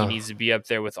 I think he Yeah. needs to be up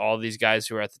there with all these guys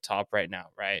who are at the top right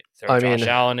now, right? Throw I Josh mean,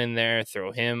 Allen in there,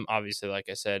 throw him, obviously, like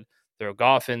I said, throw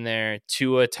Goff in there,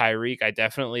 Tua, Tyreek. I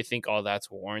definitely think all that's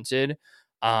warranted.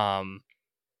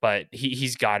 But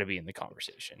he's got to be in the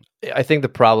conversation. I think the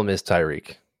problem is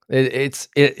Tyreek. It's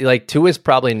like Tua is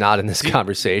probably not in this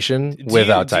conversation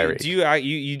without Tyreek. Do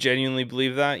you genuinely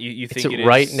believe that? You think it is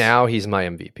right now? He's my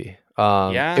MVP.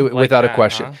 Yeah, like without that, a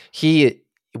question. huh?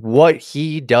 What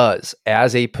he does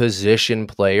as a position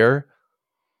player,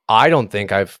 I don't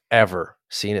think I've ever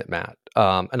seen it, Matt.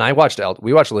 And we watched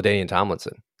LaDainian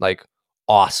Tomlinson, like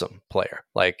awesome player,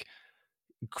 like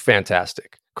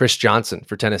fantastic. Chris Johnson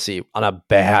for Tennessee on a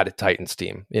bad Titans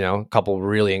team, a couple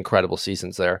really incredible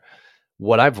seasons there.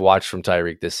 What I've watched from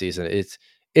Tyreek this season,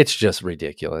 it's just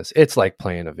ridiculous. It's like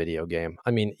playing a video game.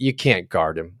 I mean, you can't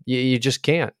guard him. You just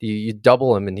can't. You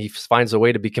double him and he finds a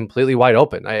way to be completely wide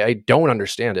open. I don't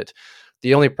understand it.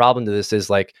 The only problem to this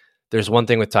is like, there's one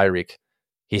thing with Tyreek.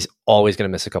 He's always going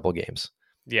to miss a couple games.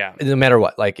 Yeah. No matter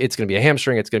what, like it's going to be a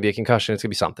hamstring, it's going to be a concussion, it's going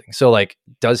to be something. So like,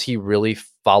 does he really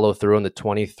follow through on the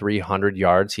 2,300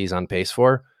 yards he's on pace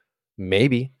for?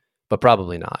 Maybe, but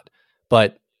probably not.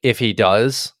 But if he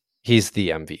does, he's the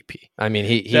MVP. I mean,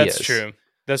 he That's is. true.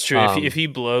 That's true. If he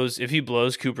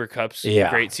blows Cooper Kupp's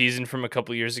great season from a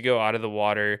couple years ago out of the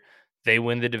water, they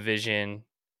win the division.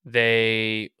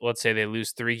 Let's say they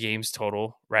lose 3 games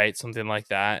total, right? Something like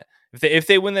that. If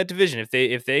they win that division,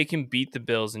 if they can beat the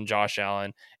Bills and Josh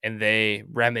Allen and they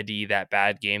remedy that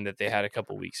bad game that they had a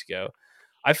couple weeks ago,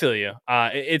 I feel you.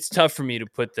 It's tough for me to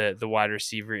put the wide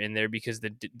receiver in there because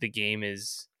the game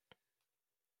is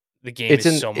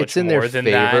so much it's in more their than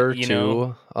favor that,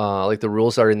 too. Like the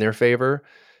rules are in their favor.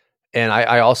 And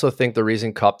I also think the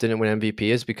reason Kupp didn't win MVP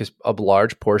is because a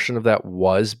large portion of that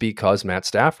was because Matt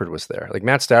Stafford was there. Like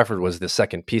Matt Stafford was the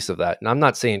second piece of that. And I'm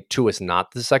not saying Tua is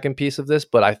not the second piece of this,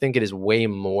 but I think it is way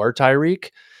more Tyreek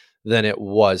than it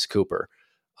was Cooper.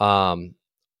 A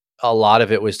lot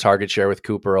of it was target share with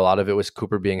Cooper. A lot of it was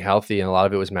Cooper being healthy. And a lot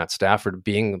of it was Matt Stafford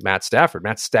being Matt Stafford.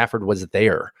 Matt Stafford was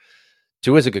there.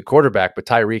 Tua is a good quarterback, but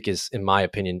Tyreek is, in my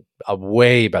opinion, a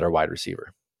way better wide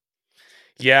receiver.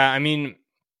 Yeah, I mean,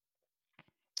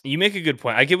 you make a good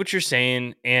point. I get what you're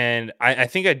saying, and I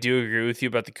think I do agree with you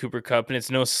about the Cooper Kupp, and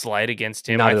it's no slight against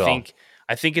him. Not at all.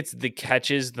 I think it's the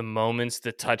catches, the moments,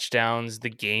 the touchdowns, the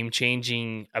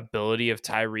game-changing ability of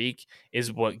Tyreek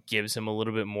is what gives him a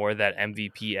little bit more of that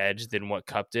MVP edge than what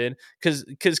Kupp did.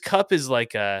 Because Kupp is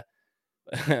like a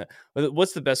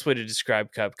what's the best way to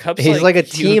describe Kupp? He's like a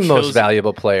team most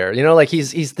valuable player. Like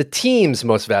he's the team's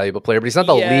most valuable player, but he's not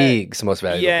the league's most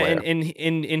valuable player.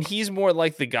 And he's more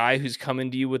like the guy who's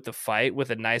coming to you with the fight with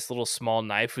a nice little small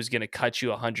knife who's going to cut you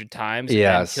 100 times and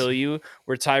then kill you,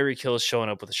 where Tyreek Hill is showing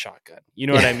up with a shotgun. You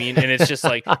know what I mean? And it's just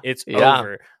like, it's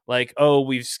over. Like, oh,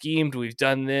 we've schemed, we've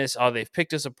done this. Oh, they've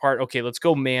picked us apart. Okay, let's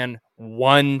go man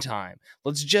one time.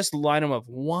 Let's just line them up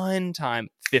one time,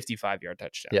 55-yard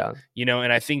touchdown. Yeah.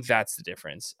 And I think that's the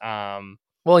difference.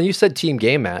 Well, you said team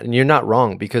game, Matt, and you're not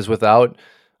wrong, because without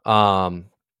Achane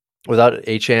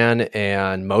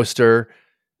and Mostert,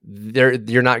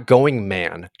 you're not going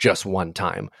man just one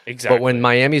time. Exactly. But when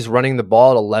Miami's running the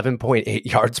ball at 11.8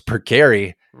 yards per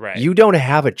carry, you don't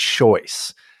have a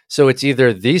choice. So it's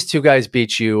either these two guys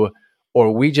beat you,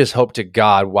 or we just hope to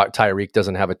God Tyreek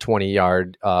doesn't have a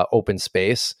 20-yard open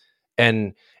space.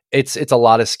 And it's a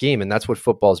lot of scheme, and that's what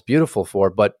football is beautiful for.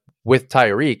 But with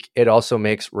Tyreek, it also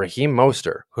makes Raheem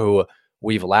Mostert, who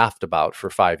we've laughed about for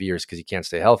 5 years because he can't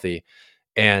stay healthy,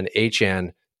 and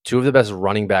Achane, two of the best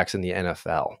running backs in the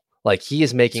NFL. Like, he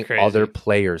is making other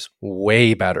players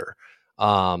way better.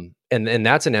 And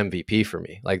that's an MVP for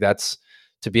me. Like, that's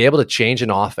to be able to change an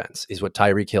offense is what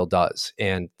Tyreek Hill does.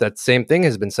 And that same thing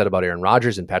has been said about Aaron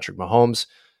Rodgers and Patrick Mahomes.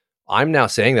 I'm now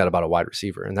saying that about a wide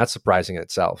receiver, and that's surprising in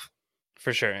itself.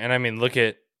 For sure. And I mean, look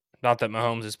at, not that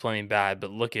Mahomes is playing bad, but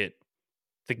look at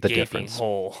the the gaping difference.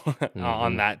 hole on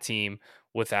Mm-hmm. that team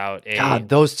without a God,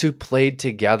 those two played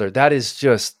together. That is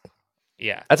just,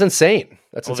 yeah. that's insane.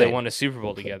 That's Well, they insane. won a Super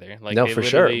Bowl together. Like No, they for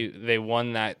sure. literally they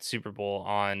won that Super Bowl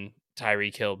on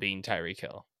Tyreek Hill being Tyreek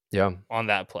Hill Yeah. on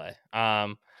that play.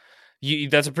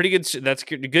 That's a pretty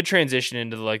good good transition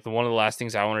into like the one of the last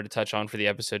things I wanted to touch on for the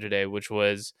episode today, which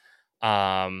was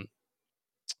um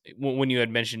when you had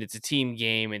mentioned it's a team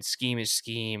game and scheme is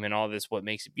scheme and all this what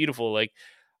makes it beautiful. Like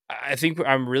I think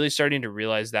I'm really starting to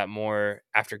realize that more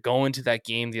after going to that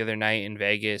game the other night in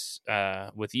Vegas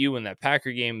with you in that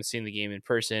Packer game and seeing the game in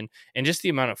person and just the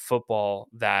amount of football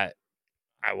that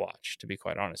I watch, to be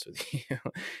quite honest with you,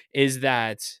 is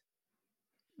that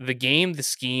the game, the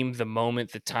scheme, the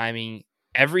moment, the timing,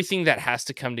 everything that has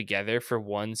to come together for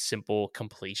one simple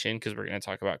completion, because we're going to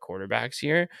talk about quarterbacks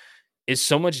here, is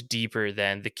so much deeper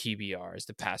than the QBRs,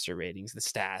 the passer ratings, the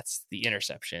stats, the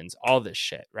interceptions, all this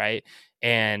shit, right?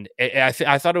 And I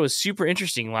thought it was super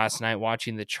interesting last night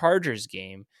watching the Chargers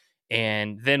game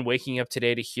and then waking up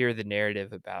today to hear the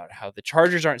narrative about how the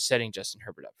Chargers aren't setting Justin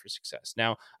Herbert up for success.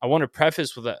 Now, I want to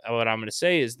preface with what I'm going to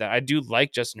say is that I do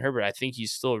like Justin Herbert. I think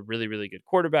he's still a really, really good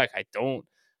quarterback. I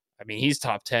mean, he's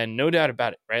top 10, no doubt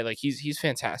about it, right? Like he's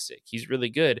fantastic. He's really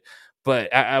good.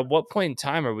 But at what point in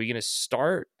time are we going to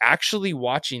start actually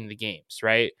watching the games,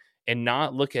 right? And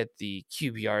not look at the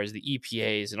QBRs, the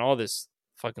EPAs, and all this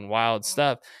fucking wild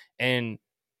stuff and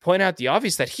point out the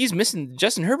obvious that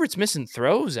Justin Herbert's missing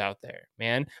throws out there,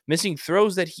 man. Missing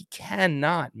throws that he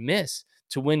cannot miss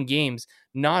to win games,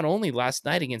 not only last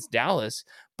night against Dallas,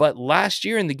 but last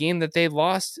year in the game that they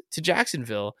lost to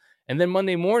Jacksonville. And then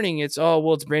Monday morning, it's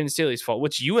Brandon Staley's fault,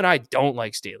 which you and I don't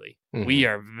like Staley. Mm-hmm. We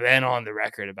are been on the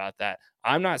record about that.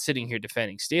 I'm not sitting here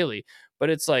defending Staley, but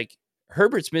it's like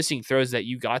Herbert's missing throws that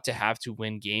you got to have to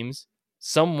win games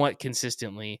somewhat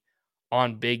consistently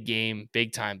on big game,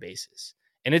 big time basis.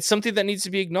 And it's something that needs to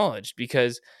be acknowledged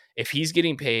because if he's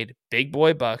getting paid big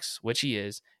boy bucks, which he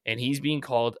is, and he's being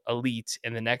called elite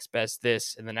and the next best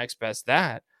this and the next best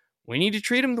that, we need to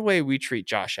treat him the way we treat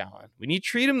Josh Allen. We need to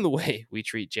treat him the way we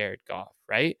treat Jared Goff,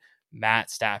 right? Matt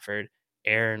Stafford,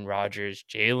 Aaron Rodgers,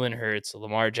 Jalen Hurts,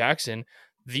 Lamar Jackson.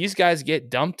 These guys get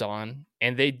dumped on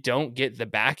and they don't get the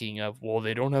backing of, well,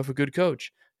 they don't have a good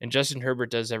coach. And Justin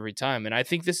Herbert does every time. And I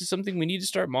think this is something we need to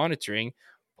start monitoring.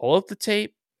 Pull up the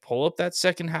tape, pull up that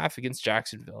second half against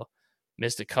Jacksonville.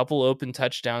 Missed a couple open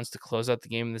touchdowns to close out the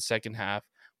game in the second half.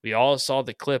 We all saw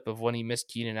the clip of when he missed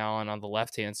Keenan Allen on the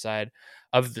left-hand side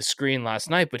of the screen last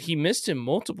night, but he missed him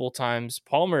multiple times,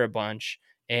 Palmer a bunch,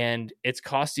 and it's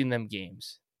costing them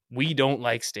games. We don't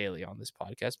like Staley on this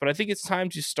podcast, but I think it's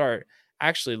time to start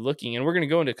actually looking, and we're going to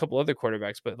go into a couple other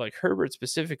quarterbacks, but like Herbert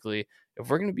specifically, if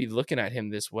we're going to be looking at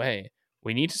him this way,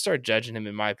 we need to start judging him,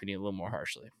 in my opinion, a little more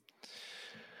harshly.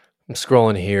 I'm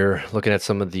scrolling here, looking at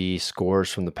some of the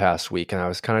scores from the past week, and I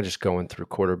was kind of just going through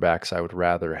quarterbacks I would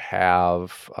rather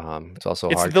have. It's also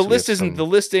hard. The list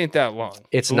ain't that long.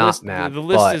 It's not, Matt. The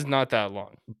list is not that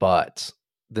long. But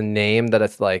the name that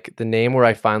it's like the name where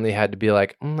I finally had to be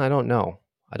like, I don't know,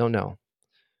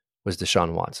 was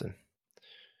Deshaun Watson.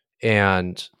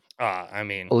 And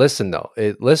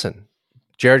listen,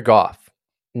 Jared Goff,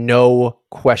 no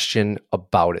question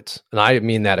about it, and I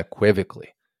mean that equivocally.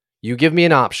 You give me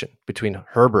an option between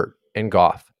Herbert and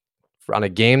Goff on a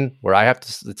game where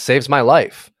it saves my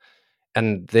life,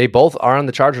 and they both are on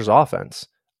the Chargers offense.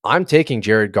 I'm taking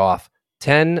Jared Goff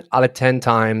 10 out of 10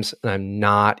 times, and I'm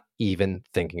not even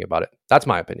thinking about it. That's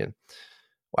my opinion.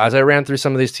 As I ran through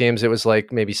some of these teams, it was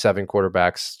like maybe 7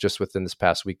 quarterbacks just within this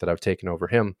past week that I've taken over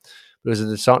him. But it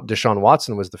was Deshaun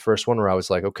Watson was the first one where I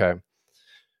was like, okay,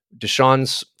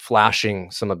 Deshaun's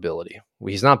flashing some ability.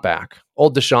 He's not back.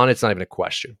 Old Deshaun, it's not even a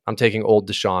question. I'm taking old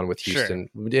Deshaun with Houston,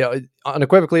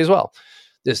 unequivocally as well.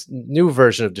 This new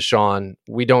version of Deshaun,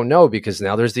 we don't know because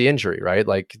now there's the injury, right?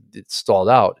 Like it's stalled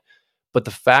out. But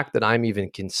the fact that I'm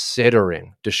even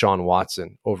considering Deshaun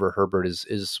Watson over Herbert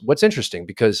is what's interesting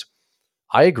because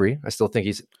I agree. I still think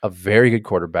he's a very good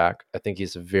quarterback. I think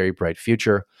he's a very bright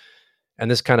future.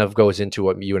 And this kind of goes into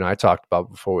what you and I talked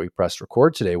about before we pressed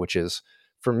record today, which is,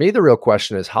 for me, the real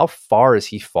question is how far is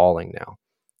he falling now?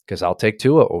 Because I'll take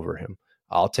Tua over him.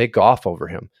 I'll take Goff over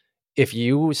him. If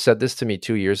you said this to me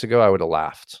 2 years ago, I would have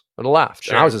laughed. Sure.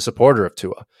 And I was a supporter of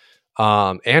Tua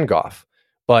and Goff.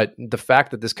 But the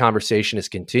fact that this conversation is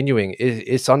continuing,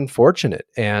 it's unfortunate.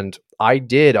 And I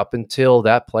did, up until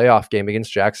that playoff game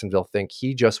against Jacksonville, think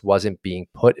he just wasn't being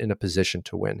put in a position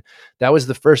to win. That was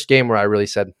the first game where I really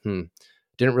said,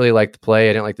 didn't really like the play.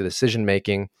 I didn't like the decision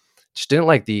making. Just didn't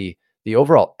like the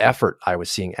overall effort I was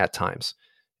seeing at times.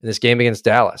 In this game against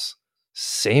Dallas,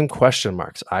 Same question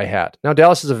marks I had. Now,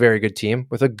 Dallas is a very good team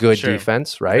with a good Sure.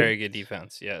 defense, right? Very good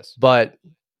defense. Yes. But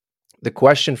the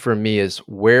question for me is,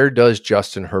 where does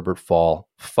Justin Herbert fall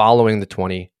following the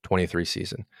 2023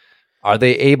 season? Are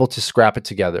they able to scrap it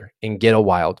together and get a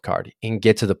wild card and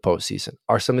get to the postseason?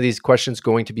 Are some of these questions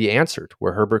going to be answered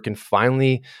where Herbert can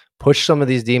finally push some of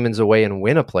these demons away and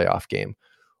win a playoff game?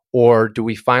 Or do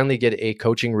we finally get a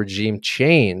coaching regime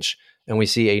change and we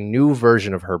see a new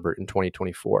version of Herbert in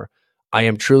 2024? I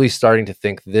am truly starting to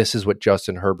think this is what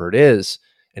Justin Herbert is,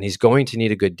 and he's going to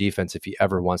need a good defense if he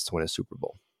ever wants to win a Super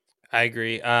Bowl. I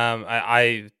agree.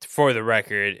 I for the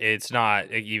record, it's not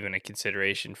even a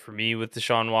consideration for me with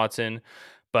Deshaun Watson,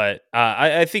 but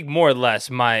I think more or less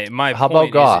my How about point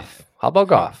is, Goff? How about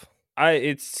Goff?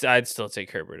 I'd still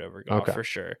take Herbert over Goff Okay. for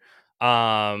sure.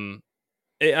 Um,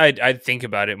 I'd think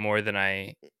about it more than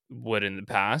I would in the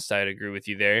past. I'd agree with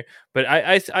you there, but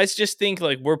I just think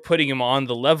like we're putting him on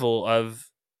the level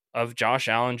of Josh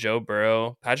Allen, Joe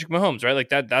Burrow, Patrick Mahomes, right? Like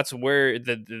that's where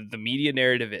the media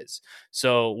narrative is.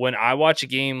 So when I watch a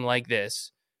game like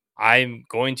this, I'm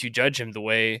going to judge him the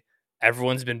way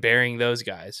everyone's been burying those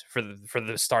guys for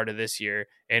the start of this year.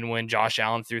 And when Josh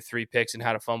Allen threw 3 picks and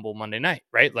had a fumble Monday night,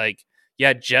 right? Like,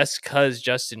 yeah, just because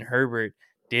Justin Herbert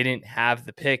didn't have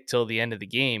the pick till the end of the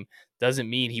game doesn't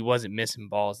mean he wasn't missing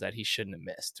balls that he shouldn't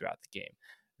have missed throughout the game.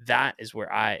 That is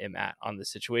where I am at on the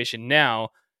situation. Now,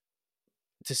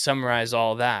 to summarize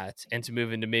all that and to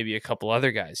move into maybe a couple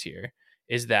other guys here,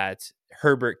 is that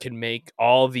Herbert can make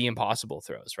all the impossible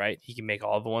throws, right? He can make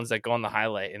all the ones that go on the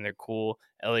highlight and they're cool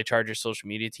LA Chargers social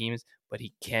media teams, but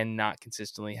he cannot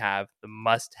consistently have the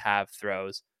must have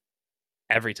throws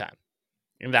every time.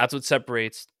 And that's what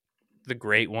separates the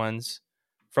great ones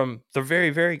from the very,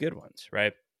 very good ones,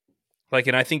 right? Like,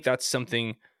 and I think that's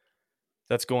something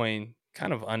that's going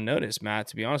kind of unnoticed, Matt,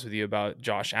 to be honest with you, about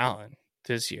Josh Allen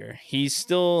this year. He's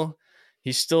still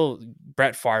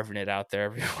Brett Favre it out there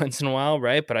every once in a while,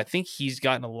 right? But I think he's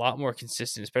gotten a lot more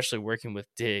consistent, especially working with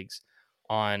Diggs,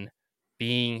 on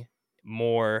being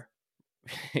more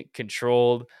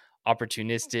controlled,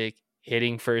 opportunistic,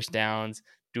 hitting first downs,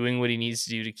 doing what he needs to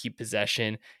do to keep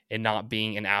possession and not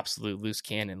being an absolute loose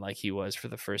cannon like he was for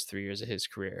the first 3 years of his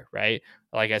career, right?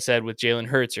 Like I said with Jalen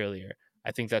Hurts earlier,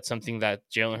 I think that's something that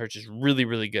Jalen Hurts is really,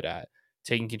 really good at.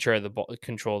 Taking control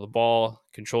of the ball,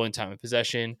 controlling time of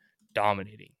possession,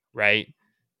 dominating, right?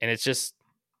 And it's just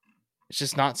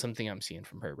not something I'm seeing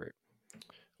from Herbert.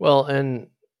 Well, and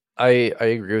I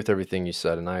agree with everything you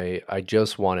said, and I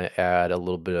just want to add a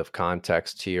little bit of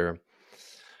context here.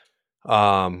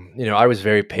 I was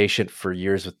very patient for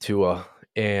years with Tua,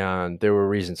 and there were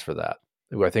reasons for that.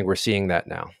 I think we're seeing that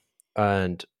now.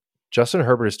 And Justin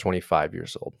Herbert is 25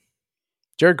 years old.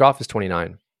 Jared Goff is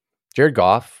 29. Jared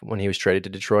Goff, when he was traded to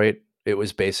Detroit, it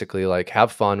was basically like, have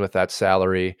fun with that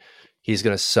salary. He's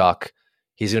going to suck.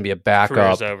 He's going to be a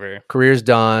Career's backup. over. Career's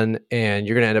done, and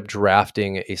you're going to end up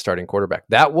drafting a starting quarterback.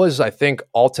 That was, I think,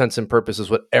 all intents and purposes,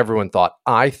 what everyone thought.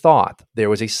 I thought there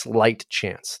was a slight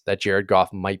chance that Jared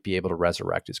Goff might be able to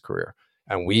resurrect his career,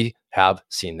 and we have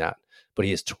seen that. But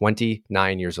he is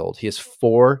 29 years old. He has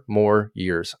 4 more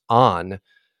years on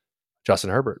Justin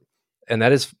Herbert. And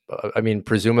that is,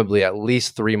 presumably at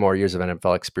least 3 more years of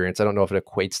NFL experience. I don't know if it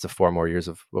equates to 4 more years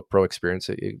of pro experience.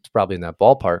 It's probably in that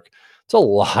ballpark. It's a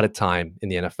lot of time in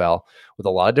the NFL with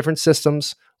a lot of different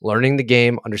systems, learning the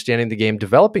game, understanding the game,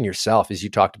 developing yourself, as you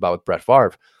talked about with Brett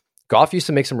Favre. Goff used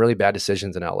to make some really bad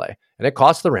decisions in LA, and it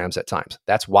cost the Rams at times.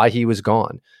 That's why he was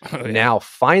gone. Oh, yeah. Now,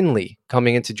 finally,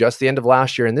 coming into just the end of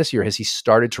last year and this year, has he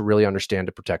started to really understand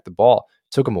to protect the ball?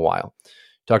 It took him a while.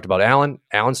 Talked about Allen.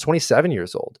 Allen's 27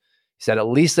 years old. He's had at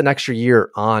least an extra year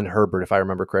on Herbert, if I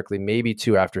remember correctly, maybe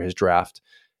 2 after his draft.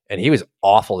 And he was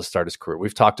awful to start his career.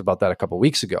 We've talked about that a couple of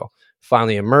weeks ago.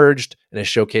 Finally emerged and has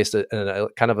showcased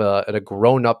a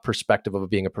grown-up perspective of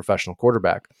being a professional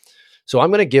quarterback. So I'm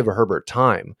going to give Herbert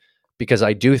time because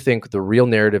I do think the real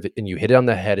narrative, and you hit it on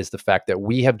the head, is the fact that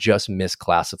we have just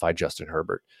misclassified Justin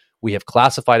Herbert. We have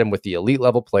classified him with the elite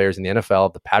level players in the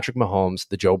NFL, the Patrick Mahomes,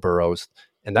 the Joe Burrows,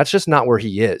 and that's just not where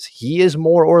he is. He is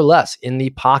more or less in the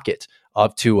pocket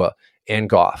of Tua and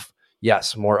Goff.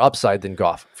 Yes, more upside than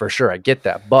Goff, for sure. I get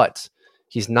that. But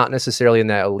he's not necessarily in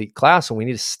that elite class, and we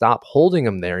need to stop holding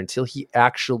him there until he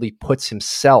actually puts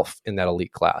himself in that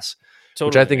elite class, Totally,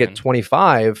 which I think man. at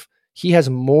 25, he has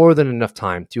more than enough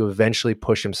time to eventually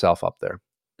push himself up there.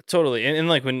 Totally. And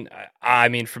like when, I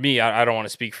mean, for me, I don't want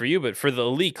to speak for you, but for the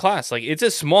elite class, like it's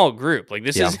a small group. Like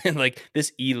this isn't like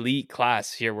this elite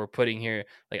class here we're putting here.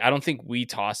 Like, I don't think we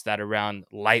toss that around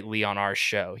lightly on our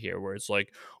show here where it's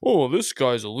like, oh, this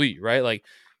guy's elite, right? Like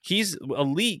he's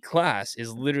elite class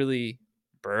is literally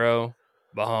Burrow,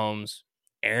 Mahomes,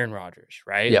 Aaron Rodgers,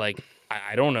 right? Yep. Like,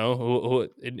 I don't know who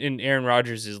and Aaron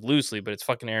Rodgers is loosely, but it's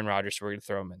fucking Aaron Rodgers, so we're gonna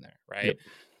throw him in there, right?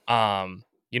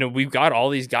 Yep. We've got all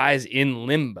these guys in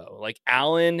limbo. Like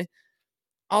Allen,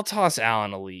 I'll toss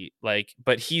Allen elite, like,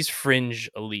 but he's fringe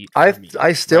elite for me,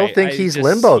 I still right? think he's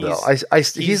limbo though.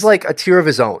 He's He's like a tier of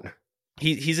his own.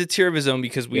 he's a tier of his own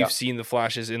because Yeah. we've seen the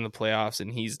flashes in the playoffs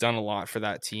and he's done a lot for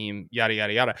that team, yada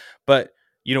yada yada. But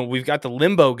we've got the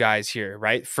limbo guys here,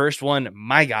 right? First one,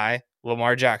 my guy,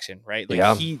 Lamar Jackson, right? Like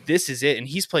Yeah. this is it, and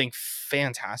he's playing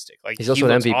fantastic. Like He's he also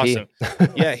an looks MVP.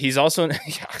 awesome. Yeah, he's also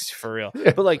yeah, for real.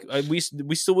 Yeah. But like we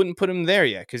still wouldn't put him there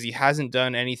yet because he hasn't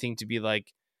done anything to be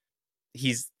like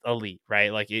he's elite,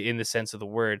 right? Like in the sense of the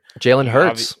word. Jalen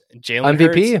Hurts, Jalen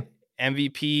MVP. Hurts,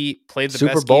 MVP, played the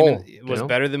Super best Bowl, game. It was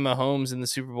better than Mahomes in the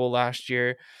Super Bowl last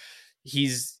year.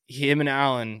 Him,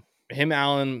 Allen,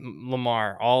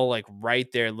 Lamar, all like right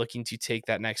there looking to take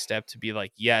that next step to be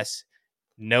like, yes,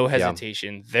 no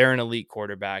hesitation. Yeah. They're an elite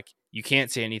quarterback. You can't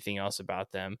say anything else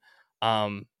about them.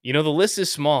 The list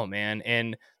is small, man.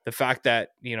 And the fact that,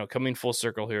 coming full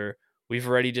circle here, we've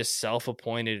already just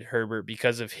self-appointed Herbert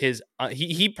because of his,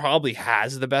 he probably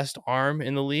has the best arm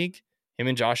in the league. Him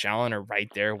and Josh Allen are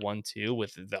right there, 1-2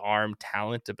 with the arm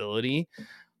talent ability.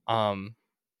 I'm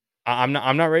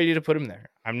not ready to put him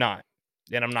there. I'm not.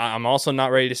 And I'm also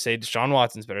not ready to say Deshaun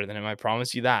Watson's better than him. I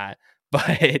promise you that.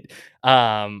 But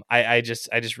I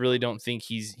just really don't think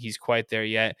he's quite there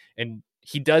yet. And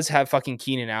he does have fucking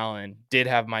Keenan Allen, did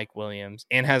have Mike Williams,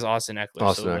 and has Austin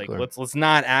Eckler. Like let's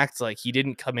not act like he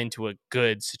didn't come into a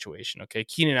good situation. Okay.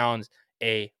 Keenan Allen's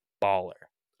a baller.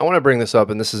 I want to bring this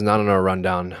up, and this is not on our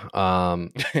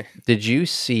rundown. Did you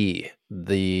see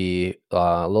the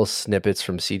little snippets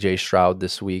from CJ Stroud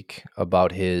this week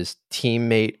about his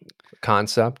teammate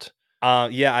concept?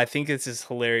 Yeah, I think this is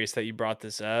hilarious that you brought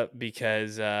this up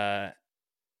because I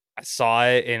saw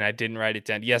it and I didn't write it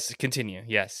down. Yes, continue.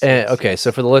 Yes. Okay,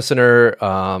 so for the listener,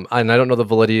 and I don't know the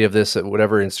validity of this,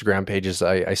 whatever Instagram pages,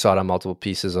 I saw it on multiple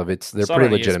pieces of it. They're pretty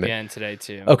legitimate. ESPN today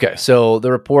too. Okay, so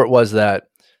the report was that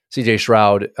CJ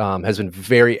Stroud has been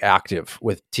very active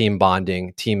with team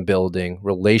bonding, team building,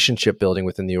 relationship building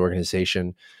within the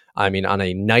organization. I mean, on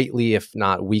a nightly, if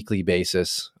not weekly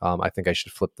basis. I think I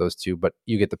should flip those two, but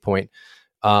you get the point.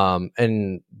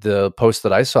 And the post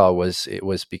that I saw was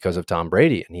because of Tom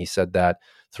Brady. And he said that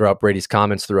throughout Brady's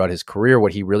comments throughout his career,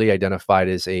 what he really identified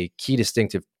as a key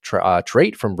distinctive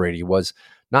trait from Brady was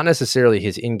not necessarily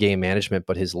his in-game management,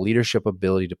 but his leadership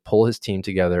ability to pull his team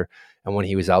together. And when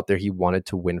he was out there, he wanted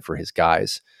to win for his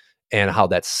guys, and how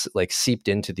that's like seeped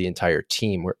into the entire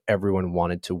team where everyone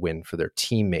wanted to win for their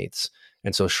teammates.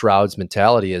 And so Stroud's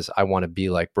mentality is, I want to be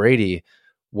like Brady.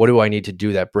 What do I need to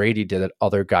do that Brady did that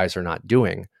other guys are not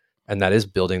doing? And that is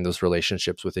building those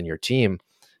relationships within your team.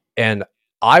 And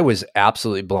I was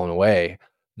absolutely blown away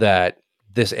that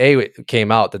this A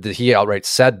came out, that he outright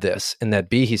said this, and that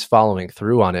B, he's following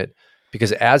through on it.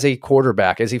 Because as a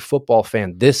quarterback, as a football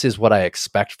fan, this is what I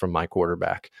expect from my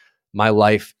quarterback. My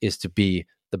life is to be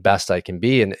the best I can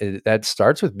be. And that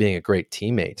starts with being a great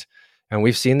teammate. And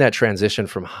we've seen that transition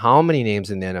from how many names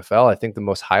in the NFL. I think the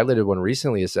most highlighted one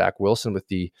recently is Zach Wilson, with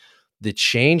the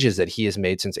changes that he has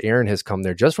made since Aaron has come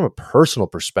there, just from a personal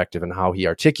perspective, and how he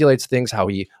articulates things, how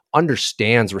he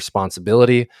understands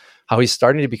responsibility, how he's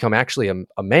starting to become actually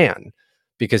a man,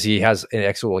 because he has an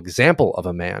actual example of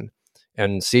a man.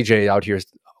 And CJ out here is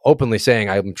openly saying,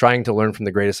 I'm trying to learn from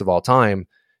the greatest of all time.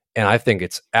 And I think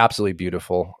it's absolutely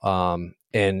beautiful.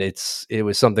 And it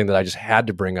was something that I just had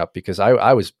to bring up because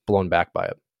I was blown back by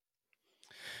it.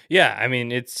 Yeah, I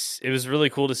mean, it was really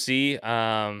cool to see.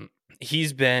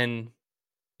 He's been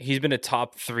a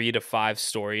top 3 to 5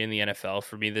 story in the NFL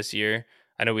for me this year.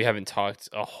 I know we haven't talked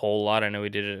a whole lot. I know we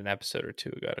did it an episode or two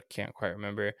ago. I can't quite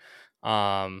remember.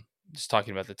 Just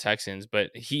talking about the Texans,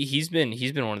 but he's been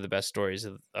one of the best stories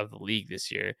of the league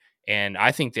this year. And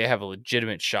I think they have a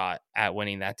legitimate shot at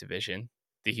winning that division,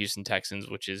 the Houston Texans,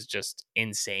 which is just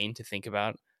insane to think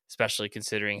about, especially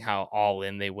considering how all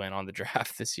in they went on the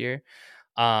draft this year.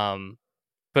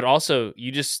 But also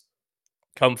you just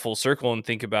come full circle and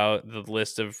think about the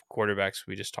list of quarterbacks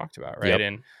we just talked about, right? Yep.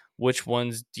 And which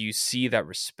ones do you see that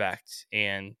respect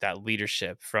and that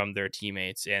leadership from their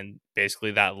teammates and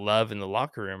basically that love in the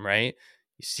locker room, right?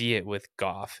 You see it with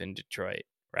Goff in Detroit,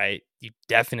 right? You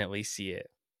definitely see it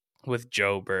with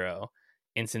Joe Burrow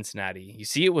in Cincinnati. You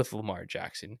see it with Lamar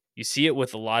Jackson. You see it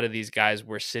with a lot of these guys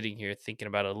we're sitting here thinking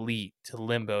about elite to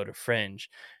limbo to fringe.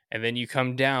 And then you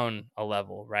come down a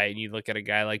level, right? And you look at a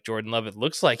guy like Jordan Love. It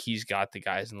looks like he's got the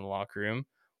guys in the locker room.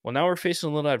 Well, now we're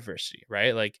facing a little adversity,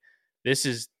 right? Like this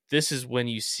is this is when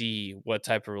you see what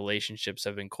type of relationships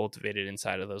have been cultivated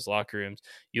inside of those locker rooms.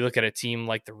 You look at a team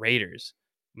like the Raiders,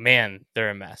 man,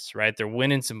 they're a mess, right? They're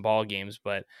winning some ball games,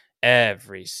 but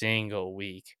every single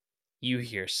week you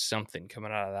hear something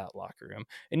coming out of that locker room.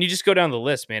 And you just go down the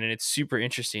list, man, and it's super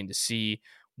interesting to see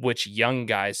which young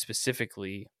guys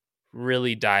specifically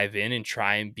really dive in and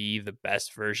try and be the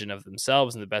best version of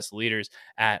themselves and the best leaders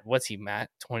at, what's he, Matt,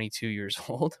 22 years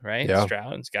old, right? Yeah.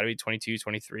 Stroud, it's got to be 22,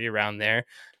 23, around there.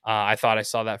 I thought I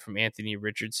saw that from Anthony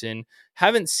Richardson.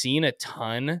 Haven't seen a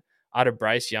ton out of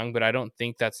Bryce Young, but I don't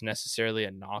think that's necessarily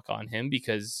a knock on him,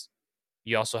 because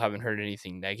you also haven't heard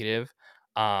anything negative.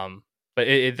 But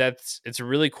it's a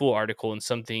really cool article and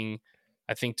something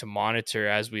I think to monitor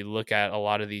as we look at a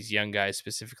lot of these young guys,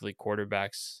 specifically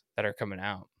quarterbacks that are coming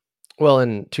out. Well,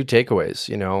 and two takeaways,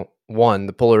 one,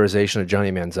 the polarization of Johnny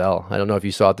Manziel. I don't know if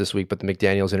you saw it this week, but the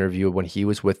McDaniels interview when he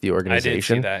was with the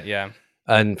organization. I did see that, yeah.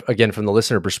 And again, from the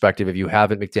listener perspective, if you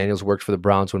haven't, McDaniels worked for the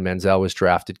Browns when Manziel was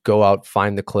drafted. Go out,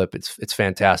 find the clip. It's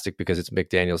fantastic because it's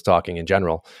McDaniels talking in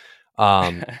general.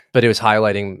 But it was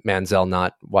highlighting Manziel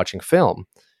not watching film.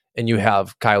 And you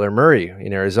have Kyler Murray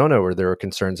in Arizona, where there were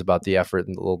concerns about the effort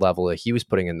and the level that he was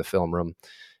putting in the film room.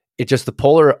 It's just the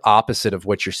polar opposite of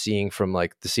what you're seeing from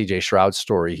like the CJ Stroud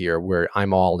story here, where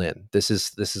I'm all in. This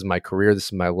is my career. This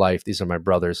is my life. These are my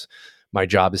brothers. My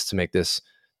job is to make this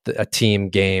a team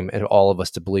game and all of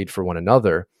us to bleed for one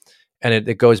another. And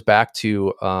it goes back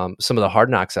to some of the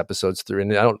Hard Knocks episodes through,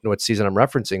 and I don't know what season I'm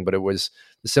referencing, but it was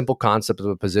the simple concept of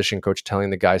a position coach telling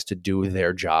the guys to do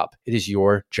their job. It is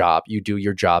your job. You do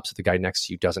your job, so the guy next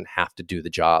to you doesn't have to do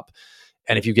the job.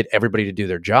 And if you get everybody to do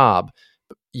their job,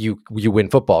 you win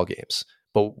football games.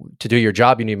 But to do your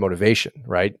job, you need motivation,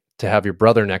 right? To have your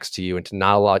brother next to you and to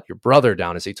not let your brother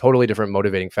down is a totally different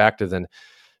motivating factor than,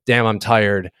 damn, I'm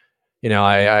tired.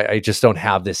 I just don't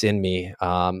have this in me.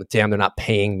 Damn, they're not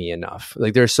paying me enough.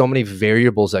 Like, there's so many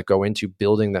variables that go into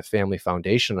building that family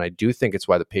foundation. And I do think it's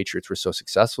why the Patriots were so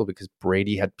successful, because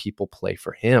Brady had people play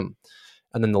for him.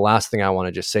 And then the last thing I want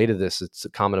to just say to this, it's a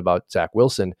comment about Zach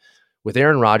Wilson. With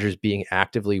Aaron Rodgers being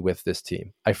actively with this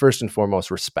team, I first and foremost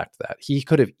respect that. He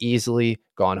could have easily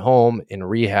gone home and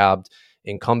rehabbed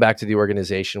and come back to the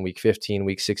organization week 15,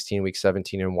 week 16, week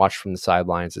 17, and watch from the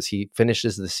sidelines as he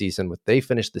finishes the season. What they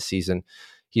finish the season,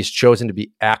 he's chosen to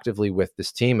be actively with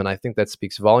this team. And I think that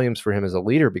speaks volumes for him as a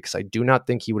leader, because I do not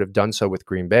think he would have done so with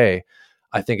Green Bay.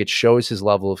 I think it shows his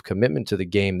level of commitment to the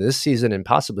game this season and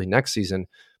possibly next season,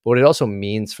 but what it also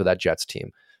means for that Jets team.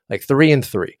 Like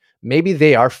 3-3. Maybe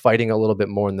they are fighting a little bit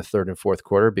more in the third and fourth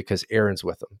quarter because Aaron's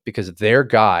with them, because their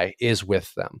guy is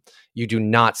with them. You do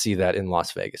not see that in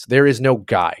Las Vegas. There is no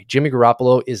guy. Jimmy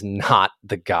Garoppolo is not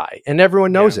the guy, and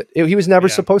everyone knows it. He was never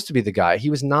supposed to be the guy.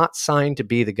 He was not signed to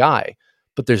be the guy,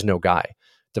 but there's no guy.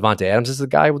 Devontae Adams is the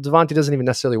guy. Well, Devontae doesn't even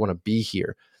necessarily want to be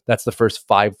here. That's the first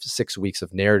 5-6 weeks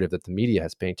of narrative that the media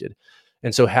has painted.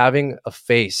 And so having a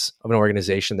face of an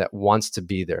organization that wants to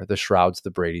be there, the Shrouds, the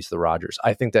Bradys, the Rodgers,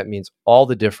 I think that means all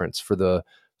the difference for the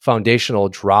foundational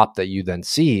drop that you then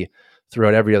see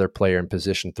throughout every other player and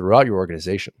position throughout your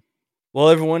organization. Well,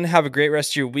 everyone, have a great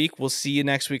rest of your week. We'll see you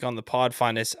next week on the pod.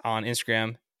 Find us on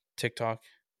Instagram, TikTok,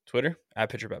 Twitter,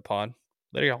 @PitcherBetPod.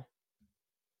 Later, y'all.